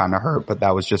 and that kind of hurt, but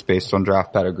that was just based on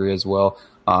draft pedigree as well.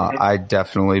 I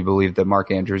definitely believe that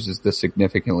Mark Andrews is the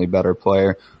significantly better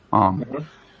player.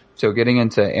 So getting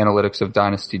into analytics of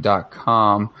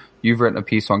Dynasty.com, you've written a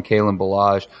piece on Kalen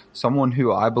Ballage, someone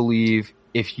who I believe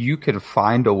if you could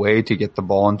find a way to get the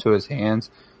ball into his hands,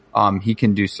 he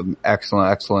can do some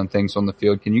excellent things on the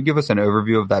field. Can you give us an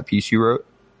overview of that piece you wrote?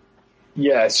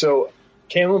 Yeah, so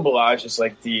Kalen Ballage is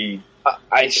like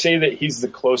I say that he's the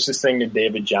closest thing to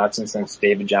David Johnson since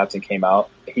David Johnson came out.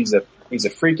 He's a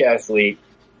freak athlete.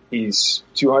 He's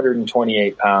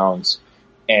 228 pounds,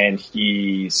 and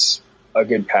he's a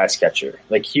good pass catcher.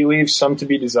 Like he leaves some to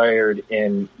be desired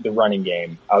in the running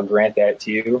game. I'll grant that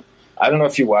to you. I don't know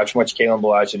if you watch much Kalen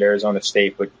Ballage at Arizona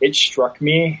State, but it struck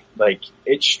me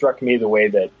the way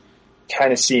that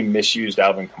Tennessee misused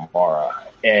Alvin Kamara.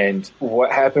 And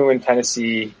what happened when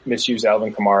Tennessee misused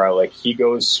Alvin Kamara? Like he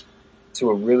goes to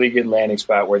a really good landing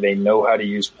spot where they know how to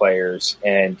use players,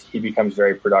 and he becomes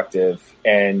very productive.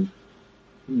 And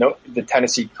the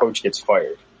Tennessee coach gets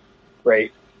fired,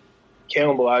 right?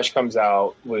 Kalen Ballage comes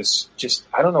out, was just,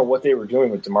 I don't know what they were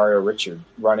doing with Demario Richard,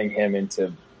 running him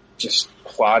into just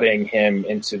plotting him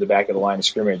into the back of the line of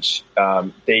scrimmage.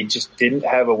 They just didn't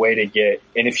have a way to get,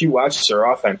 and if you watch their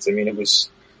offense, I mean, it was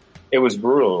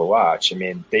brutal to watch. I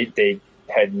mean, they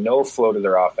had no flow to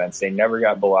their offense. They never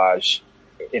got Ballage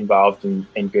involved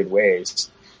in good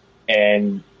ways.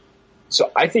 And so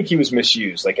I think he was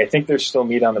misused. Like, I think there's still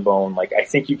meat on the bone. Like, I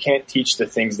think you can't teach the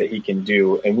things that he can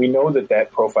do. And we know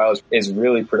that profile is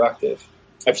really productive.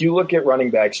 If you look at running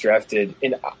backs drafted,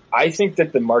 and I think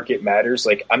that the market matters.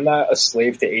 Like, I'm not a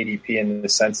slave to ADP in the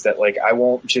sense that, like, I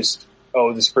won't just,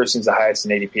 this person's the highest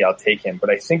in ADP, I'll take him.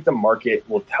 But I think the market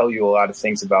will tell you a lot of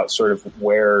things about sort of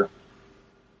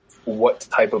what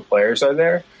type of players are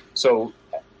there. So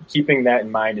keeping that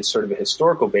in mind is sort of a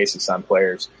historical basis on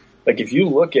players. Like, if you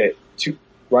look at two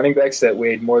running backs that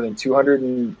weighed more than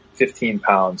 215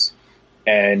 pounds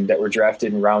and that were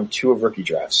drafted in round 2 of rookie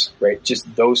drafts, right?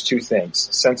 Just those 2 things.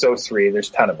 Since 03, there's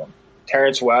 10 of them.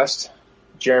 Terrence West,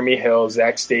 Jeremy Hill,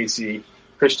 Zach Stacy,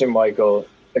 Christian Michael,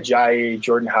 Ajayi,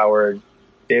 Jordan Howard,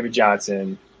 David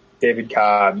Johnson, David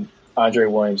Cobb, Andre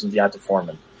Williams, and Deonta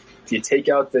Foreman. If you take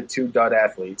out the 2 dud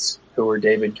athletes, who were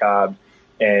David Cobb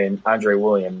and Andre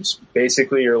Williams,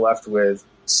 basically you're left with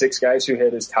 6 guys who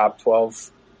hit his top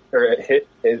 12 or hit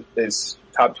his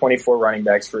top 24 running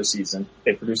backs for a season.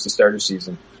 They produced a starter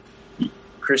season.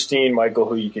 Christine Michael,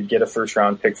 who you could get a first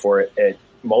round pick for it at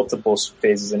multiple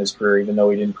phases in his career, even though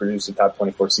he didn't produce a top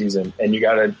 24 season. And you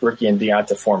got a rookie in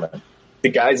Deonta Foreman. The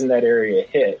guys in that area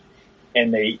hit,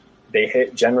 and they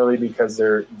hit generally because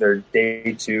they're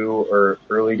day 2 or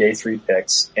early day 3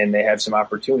 picks, and they have some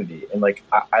opportunity. And like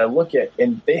I look at,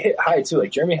 and they hit high too.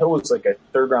 Like Jeremy Hill was like a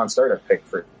 3rd round startup pick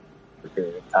for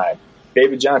period of time.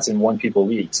 David Johnson won people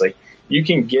leagues. Like you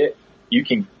can get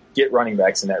running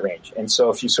backs in that range. And so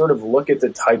if you sort of look at the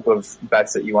type of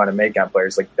bets that you want to make on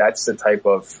players, like that's the type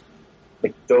of,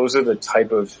 like those are the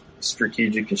type of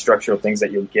strategic and structural things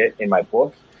that you'll get in my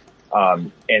book.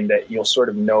 And that you'll sort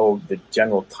of know the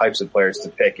general types of players to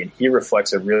pick. And he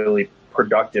reflects a really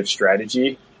productive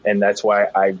strategy. And that's why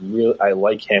I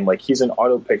like him. Like he's an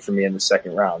auto pick for me in the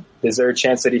second round. Is there a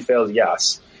chance that he fails?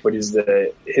 Yes. But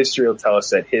history will tell us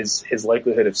that his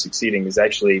likelihood of succeeding is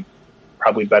actually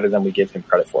probably better than we give him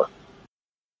credit for.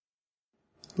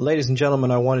 Ladies and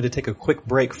gentlemen, I wanted to take a quick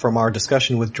break from our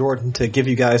discussion with Jordan to give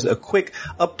you guys a quick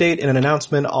update and an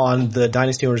announcement on the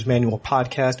Dynasty Owners Manual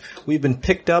podcast. We've been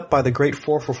picked up by the Great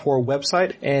 444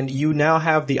 website, and you now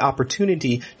have the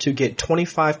opportunity to get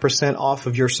 25% off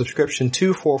of your subscription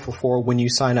to 444 when you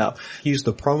sign up. Use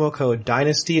the promo code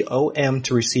DYNASTYOM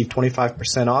to receive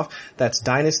 25% off. That's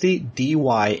Dynasty,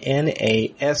 DYNASTYOM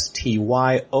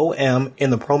in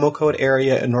the promo code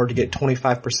area in order to get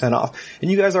 25% off.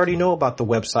 And you guys already know about the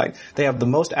website. They have the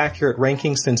most accurate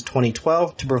rankings since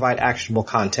 2012 to provide actionable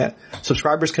content.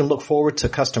 Subscribers can look forward to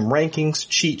custom rankings,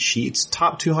 cheat sheets,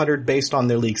 top 200 based on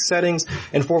their league settings,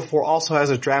 and 444 also has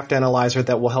a draft analyzer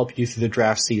that will help you through the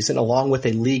draft season, along with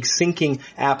a league syncing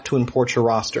app to import your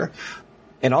roster.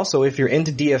 And also, if you're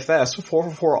into DFS,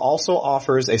 444 also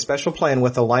offers a special plan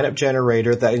with a lineup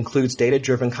generator that includes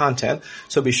data-driven content,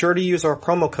 so be sure to use our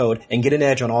promo code and get an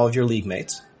edge on all of your league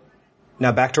mates.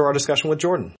 Now back to our discussion with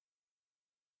Jordan.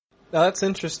 Now that's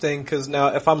interesting because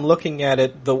now if I'm looking at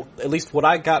it, at least what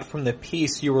I got from the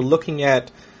piece, you were looking at,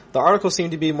 the article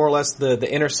seemed to be more or less the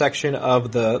intersection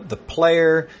of the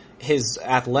player, his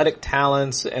athletic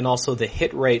talents, and also the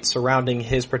hit rate surrounding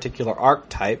his particular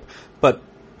archetype. But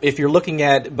if I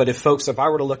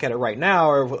were to look at it right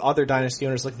now, or other dynasty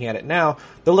owners looking at it now,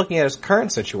 they're looking at his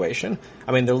current situation.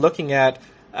 I mean, they're looking at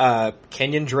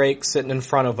Kenyon Drake sitting in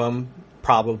front of him,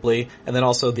 probably, and then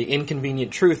also the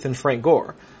inconvenient truth in Frank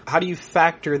Gore. How do you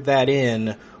factor that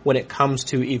in when it comes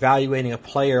to evaluating a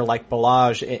player like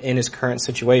Ballage in his current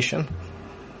situation?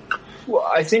 Well,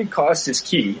 I think cost is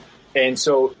key. And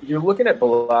so you're looking at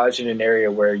Ballage in an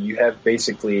area where you have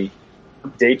basically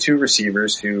day two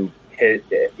receivers who hit,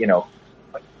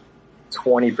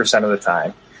 20% of the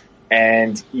time.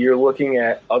 And you're looking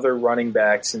at other running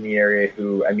backs in the area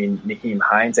who, Nyheim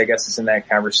Hines, I guess, is in that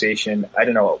conversation. I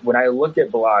don't know. When I look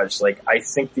at Ballage, I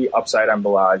think the upside on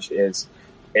Ballage is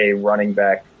a running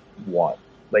back one.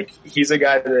 He's a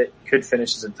guy that could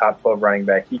finish as a top 12 running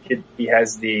back. He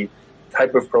has the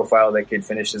type of profile that could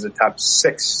finish as a top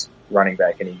 6 running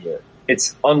back in a year.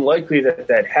 It's unlikely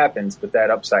that happens, but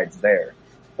that upside's there.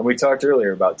 And we talked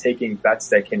earlier about taking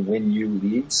bets that can win you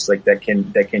leagues, that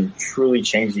can truly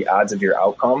change the odds of your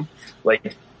outcome.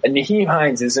 Nyheim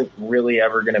Hines isn't really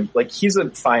ever going to, he's a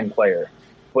fine player,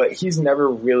 but he's never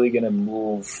really going to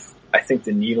move, I think,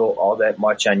 the needle all that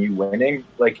much on you winning.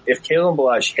 If Kalen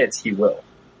Ballage hits, he will.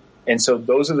 And so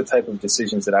those are the type of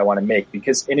decisions that I want to make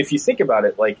and if you think about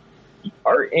it,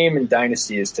 our aim in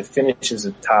Dynasty is to finish as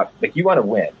a top, you want to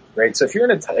win, right? So if you're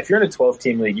in a 12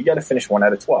 team league, you got to finish 1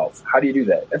 out of 12. How do you do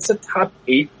that? That's a top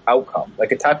 8 outcome, a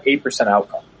top 8%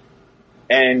 outcome.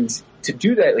 And to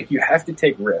do that, you have to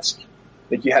take risk.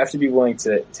 You have to be willing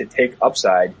to take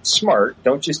upside, smart.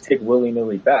 Don't just take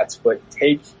willy-nilly bets, but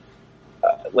take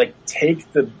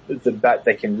the bet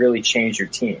that can really change your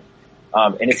team.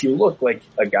 And if you look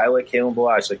a guy like Kalen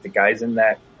Ballage, the guys in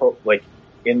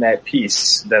that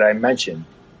piece that I mentioned,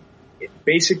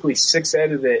 basically 6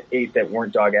 out of the 8 that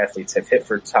weren't dog athletes have hit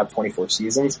for top 24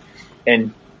 seasons,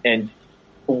 and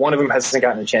one of them hasn't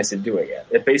gotten a chance to do it yet.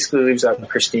 It basically leaves out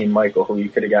Christine Michael, who you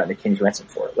could have gotten a king's ransom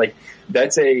for.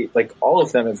 All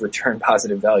of them have returned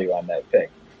positive value on that pick.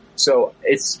 So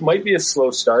it might be a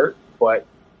slow start, but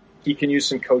he can use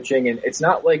some coaching, and it's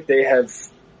not like they have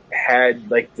had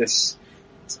this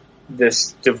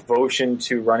devotion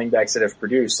to running backs that have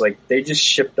produced. They just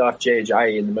shipped off Jai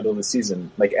in the middle of the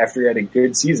season, after he had a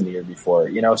good season the year before,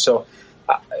 so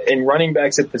in running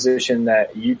backs, a position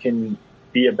that you can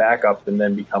be a backup and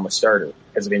then become a starter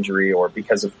because of injury or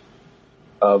because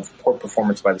of poor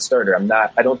performance by the starter.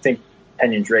 I don't think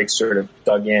Kenyon Drake sort of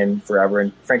dug in forever,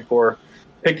 and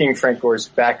picking Frank Gore's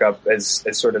backup as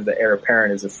sort of the heir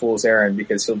apparent is a fool's errand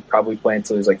because he'll probably play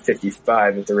until he's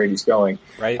 55 at the rate he's going.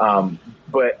 Right.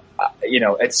 But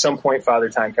at some point, Father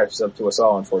Time catches up to us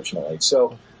all, unfortunately.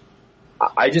 So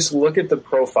I just look at the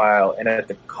profile and at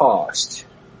the cost,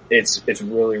 it's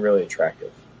really, really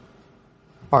attractive.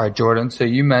 All right, Jordan. So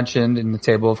you mentioned in the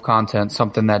table of contents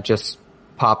something that just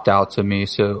popped out to me.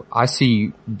 So I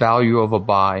see value of a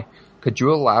buy. Could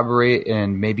you elaborate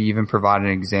and maybe even provide an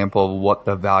example of what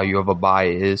the value of a bye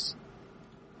is?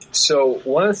 So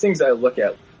one of the things I look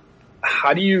at,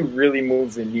 how do you really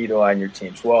move the needle on your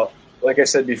teams? Well, like I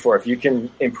said before, if you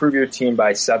can improve your team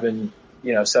by 7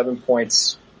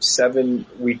 points, 7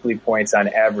 weekly points on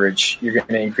average, you're going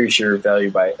to increase your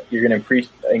value you're going to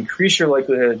increase your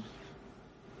likelihood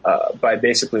by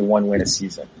basically 1 win a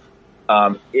season.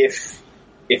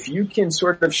 If you can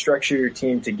sort of structure your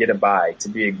team to get a bye, to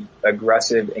be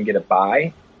aggressive and get a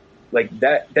bye, like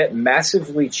that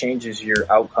massively changes your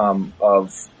outcome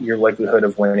of your likelihood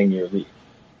of winning your league.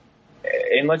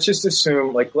 And let's just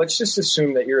assume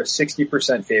that you're a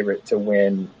 60% favorite to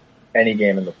win any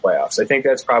game in the playoffs. I think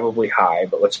that's probably high,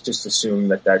 but let's just assume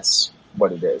that that's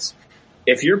what it is.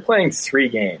 If you're playing 3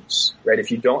 games, right,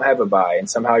 if you don't have a bye and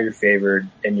somehow you're favored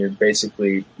and your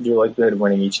likelihood of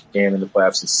winning each game in the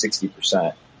playoffs is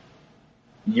 60%,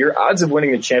 your odds of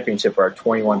winning the championship are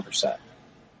 21%.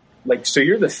 So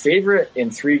you're the favorite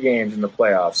in 3 games in the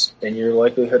playoffs and your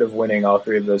likelihood of winning all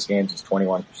 3 of those games is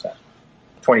 21%,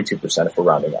 22% if we're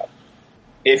rounding up.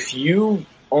 If you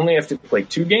only have to play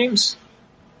 2 games,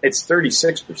 it's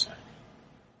 36%.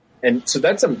 And so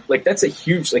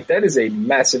that is a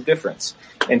massive difference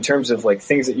in terms of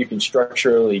things that you can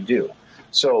structurally do.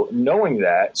 So knowing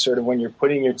that, sort of when you're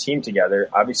putting your team together,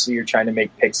 obviously you're trying to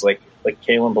make picks like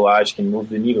Kalen Ballage can move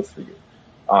the needle for you.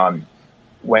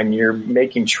 When you're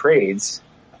making trades,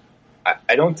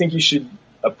 I don't think you should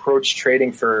approach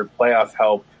trading for playoff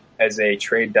help as a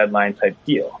trade deadline type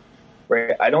deal,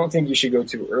 right? I don't think you should go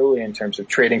too early in terms of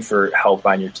trading for help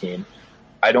on your team.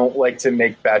 I don't like to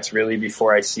make bets really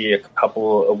before I see a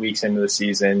couple of weeks into the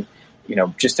season,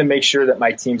 just to make sure that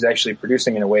my team's actually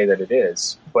producing in a way that it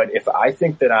is. But if I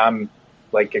think that I'm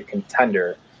like a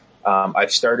contender,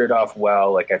 I've started off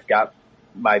well, I've got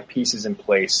my pieces in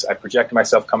place, I project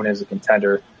myself coming in as a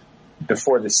contender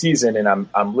before the season, and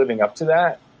I'm living up to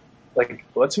that.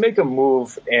 Let's make a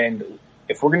move, and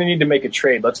if we're going to need to make a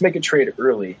trade, let's make a trade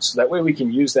early, so that way we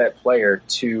can use that player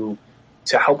to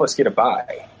help us get a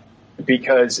bye.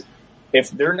 Because if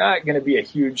they're not going to be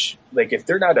if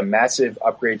they're not a massive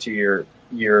upgrade to your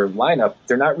lineup,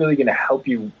 they're not really going to help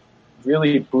you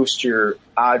really boost your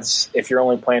odds if you're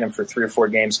only playing them for 3 or 4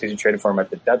 games because you traded for them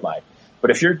at the deadline. But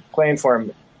if you're playing for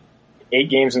them 8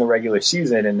 games in the regular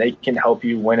season and they can help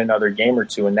you win another game or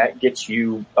 2 and that gets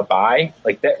you a bye,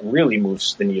 that really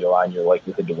moves the needle on your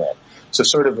likelihood to win. So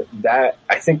sort of that,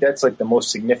 I think that's the most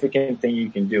significant thing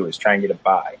you can do is try and get a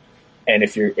bye. And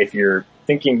if you're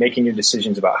making your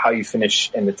decisions about how you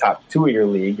finish in the top 2 of your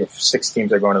league, if 6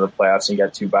 teams are going to the playoffs and you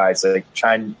got 2 byes,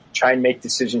 try and make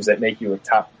decisions that make you a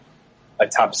top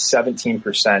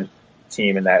 17%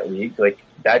 team in that league.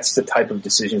 That's the type of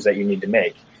decisions that you need to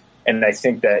make. And I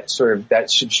think that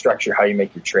that should structure how you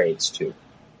make your trades too.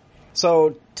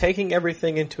 So taking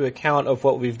everything into account of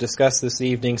what we've discussed this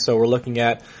evening, so we're looking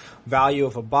at value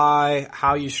of a buy,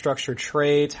 how you structure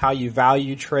trades, how you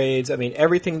value trades. I mean,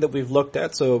 everything that we've looked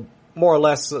at. So more or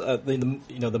less,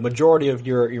 the majority of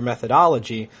your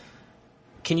methodology.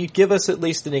 Can you give us at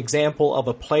least an example of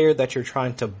a player that you're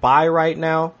trying to buy right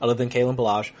now, other than Kalen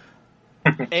Ballage,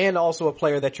 and also a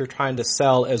player that you're trying to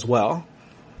sell as well?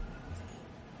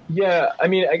 Yeah, I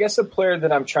mean, I guess a player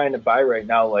that I'm trying to buy right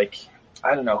now,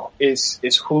 I don't know, is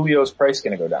Julio's price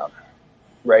going to go down?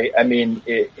 Right? I mean,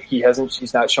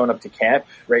 he's not showing up to camp,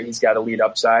 right? He's got a lead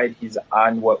upside. He's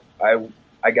on what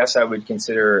I guess I would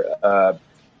consider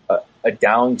a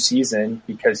down season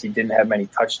because he didn't have many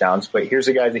touchdowns, but here's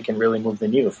a guy that can really move the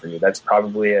needle for you. That's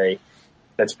probably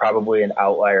an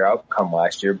outlier outcome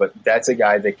last year, but that's a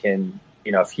guy that can,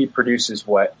 if he produces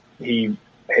what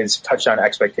his touchdown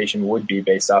expectation would be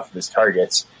based off of his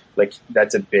targets,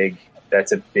 that's a big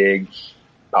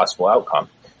possible outcome.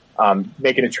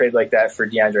 Making a trade like that for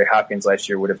DeAndre Hopkins last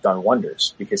year would have done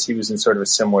wonders because he was in sort of a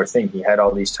similar thing. He had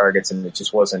all these targets and it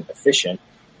just wasn't efficient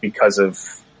because of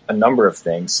a number of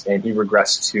things, and he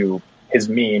regressed to his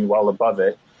mean well above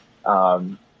it,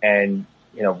 and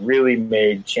really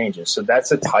made changes. So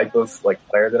that's a type of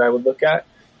player that I would look at.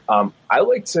 I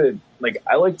like to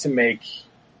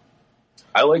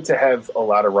have a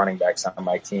lot of running backs on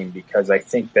my team because I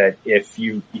think that if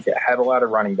you have a lot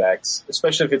of running backs,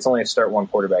 especially if it's only a start 1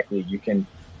 quarterback league, you can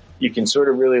sort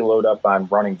of really load up on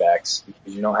running backs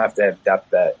because you don't have to have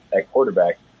depth at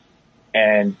quarterback.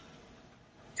 And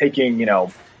taking,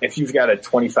 if you've got a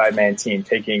 25-man team,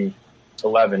 taking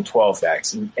 11, 12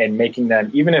 backs and making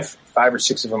them, even if 5 or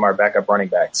 6 of them are backup running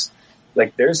backs,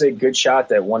 there's a good shot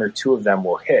that 1 or 2 of them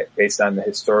will hit based on the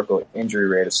historical injury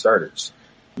rate of starters.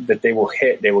 That they will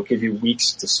hit, they will give you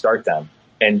weeks to start them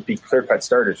and be clear-cut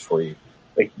starters for you.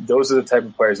 Like those are the type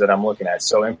of players that I'm looking at.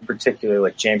 So in particular,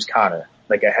 like James Conner,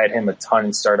 like I had him a ton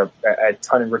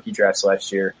in rookie drafts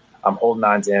last year. I'm holding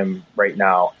on to him right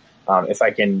now. If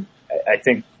I can, I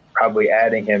think probably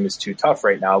adding him is too tough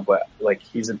right now, but like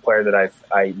he's a player that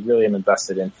I really am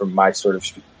invested in from my sort of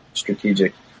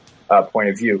strategic point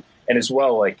of view. And as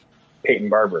well, like Peyton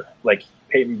Barber,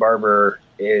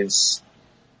 is,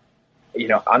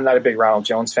 I'm not a big Ronald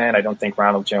Jones fan. I don't think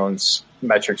Ronald Jones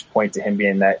metrics point to him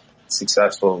being that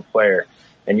successful player.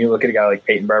 And you look at a guy like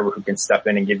Peyton Barber who can step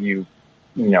in and give you,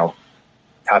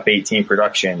 top 18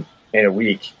 production in a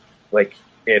week. Like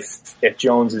if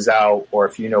Jones is out or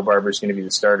if Barber's going to be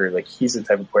the starter, like he's the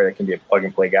type of player that can be a plug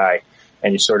and play guy.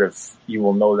 And you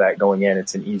will know that going in,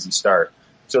 it's an easy start.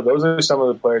 So those are some of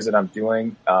the players that I'm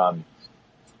doing.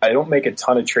 I don't make a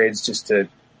ton of trades just to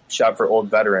shop for old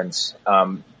veterans.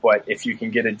 But if you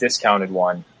can get a discounted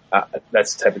one,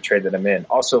 that's the type of trade that I'm in.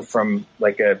 Also from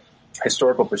like a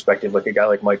historical perspective, like a guy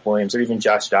like Mike Williams or even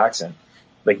Josh Jackson,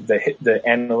 like the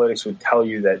analytics would tell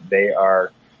you that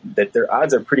that their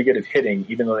odds are pretty good of hitting,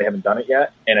 even though they haven't done it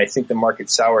yet. And I think the market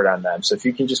soured on them. So if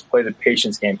you can just play the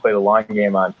patience game, play the long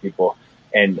game on people,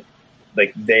 and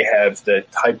like they have the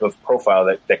type of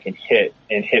profile that can hit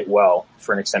and hit well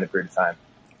for an extended period of time.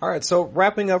 All right, so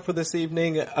wrapping up for this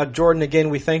evening, Jordan,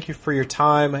 again, we thank you for your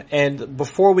time. And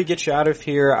before we get you out of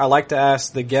here, I like to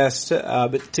ask the guests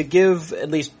to give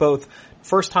at least both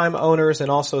first-time owners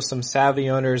and also some savvy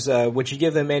owners, would you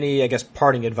give them any, I guess,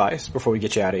 parting advice before we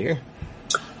get you out of here?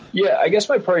 Yeah, I guess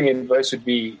my parting advice would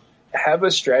be have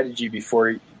a strategy before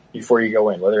you go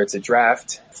in, whether it's a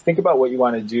draft. Think about what you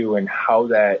want to do and how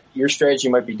that your strategy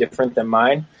might be different than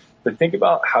mine. But think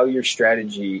about how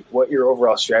what your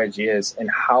overall strategy is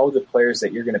and how the players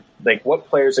that you're going to, like what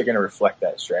players are going to reflect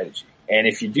that strategy. And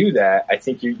if you do that, I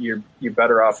think you're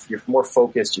better off, you're more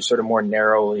focused, you're sort of more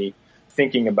narrowly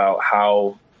thinking about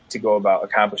how to go about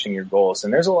accomplishing your goals.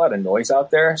 And there's a lot of noise out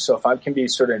there. So if I can be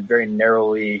sort of very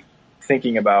narrowly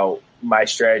thinking about my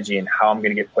strategy and how I'm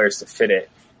going to get players to fit it,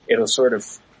 it'll sort of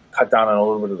cut down on a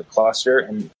little bit of the cluster.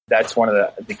 And that's one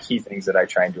of the key things that I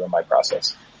try and do in my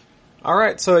process. All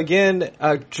right. So again,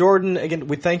 Jordan,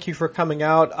 we thank you for coming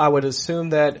out. I would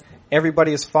assume that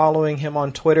everybody is following him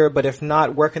on Twitter, but if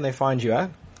not, where can they find you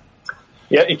at?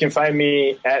 Yeah, you can find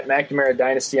me at McNamara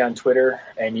Dynasty on Twitter,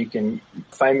 and you can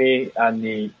find me on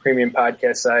the premium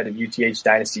podcast side of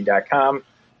uthdynasty.com,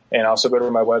 and also go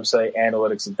to my website,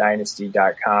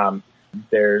 analyticsofdynasty.com.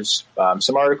 There's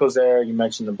some articles there. You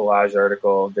mentioned the Balazs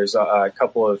article. There's a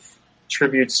couple of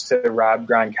tributes to Rob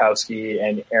Gronkowski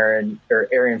and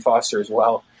Arian Foster as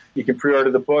well. You can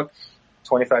pre-order the book,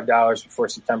 $25 before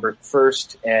September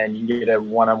 1st, and you can get a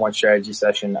one-on-one strategy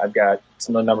session. I've got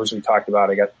some of the numbers we talked about.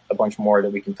 I got a bunch more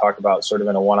that we can talk about sort of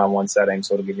in a one-on-one setting,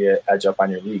 so it'll give you an edge up on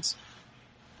your leagues.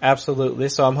 Absolutely.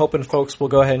 So I'm hoping folks will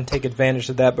go ahead and take advantage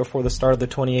of that before the start of the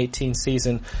 2018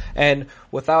 season. And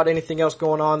without anything else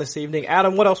going on this evening,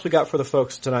 Adam, what else we got for the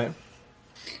folks tonight?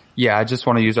 Yeah, I just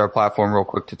want to use our platform real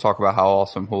quick to talk about how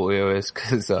awesome Julio is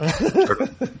because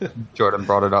Jordan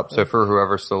brought it up. So for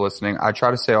whoever's still listening, I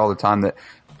try to say all the time that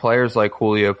players like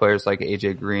Julio, players like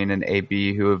AJ Green and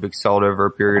AB who have excelled over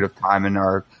a period of time and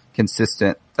are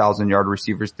consistent 1,000-yard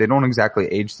receivers, they don't exactly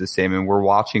age the same. And we're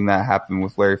watching that happen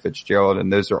with Larry Fitzgerald.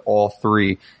 And those are all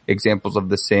three examples of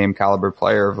the same caliber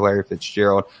player of Larry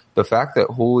Fitzgerald. The fact that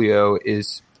Julio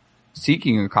is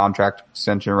seeking a contract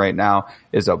extension right now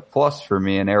is a plus for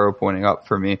me, an arrow pointing up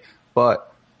for me.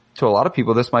 But to a lot of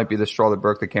people, this might be the straw that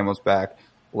broke the camel's back.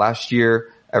 Last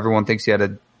year, everyone thinks he had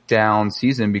a down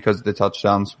season because the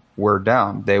touchdowns were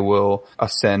down. They will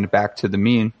ascend back to the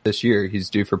mean this year. He's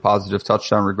due for positive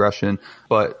touchdown regression,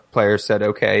 but players said,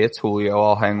 okay, it's Julio,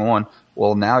 I'll hang on.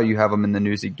 Well, now you have him in the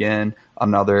news again,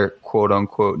 another quote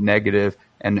unquote negative,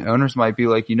 and owners might be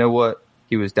like, you know what?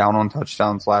 He was down on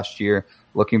touchdowns last year,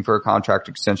 looking for a contract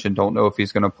extension, don't know if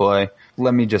he's going to play.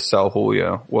 Let me just sell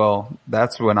Julio. Well,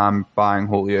 that's when I'm buying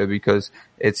Julio because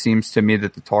it seems to me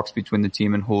that the talks between the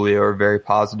team and Julio are very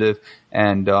positive,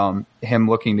 and him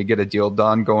looking to get a deal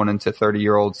done going into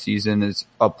 30-year-old season is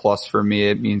a plus for me.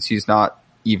 It means he's not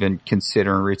even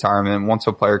considering retirement. Once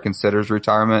a player considers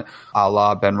retirement, a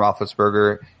la Ben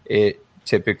Roethlisberger, it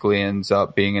typically ends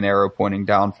up being an arrow pointing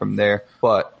down from there.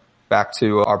 But back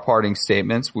to our parting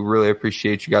statements. We really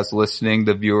appreciate you guys listening.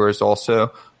 The viewers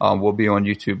also, we'll be on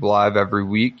YouTube Live every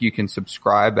week. You can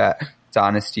subscribe at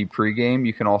Dynasty Pregame.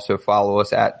 You can also follow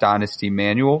us at Dynasty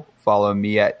Manual. Follow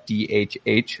me at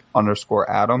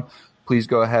DHH_Adam. Please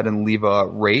go ahead and leave a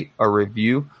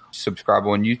review, subscribe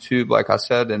on YouTube, like I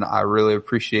said, and I really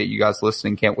appreciate you guys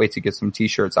listening. Can't wait to get some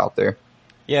t-shirts out there.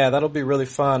 Yeah, that'll be really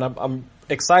fun. I'm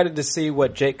excited to see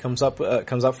what Jake comes up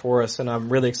for us, and I'm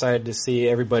really excited to see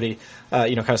everybody,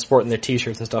 kind of sporting their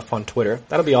t-shirts and stuff on Twitter.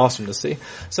 That'll be awesome to see.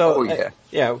 So,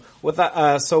 with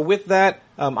that,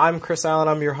 I'm Chris Allen.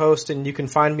 I'm your host, and you can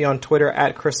find me on Twitter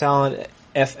at Chris Allen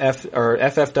FF or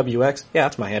FFWX. Yeah,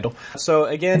 that's my handle. So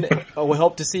again, we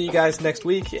hope to see you guys next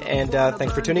week, and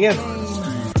thanks for tuning in.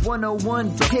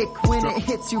 101 pick, when it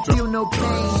hits you feel no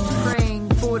pain. Praying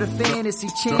for the fantasy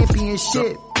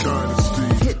championship.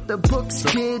 Dynasty. Hit the books,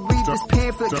 kid, read this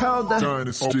pamphlet called the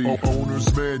Dynasty.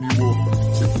 Owner's Manual.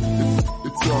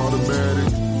 It's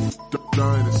automatic.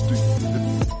 Dynasty.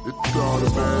 It's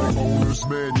automatic. Owner's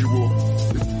Manual.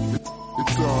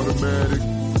 It's automatic.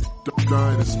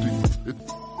 Dynasty.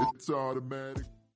 It's automatic.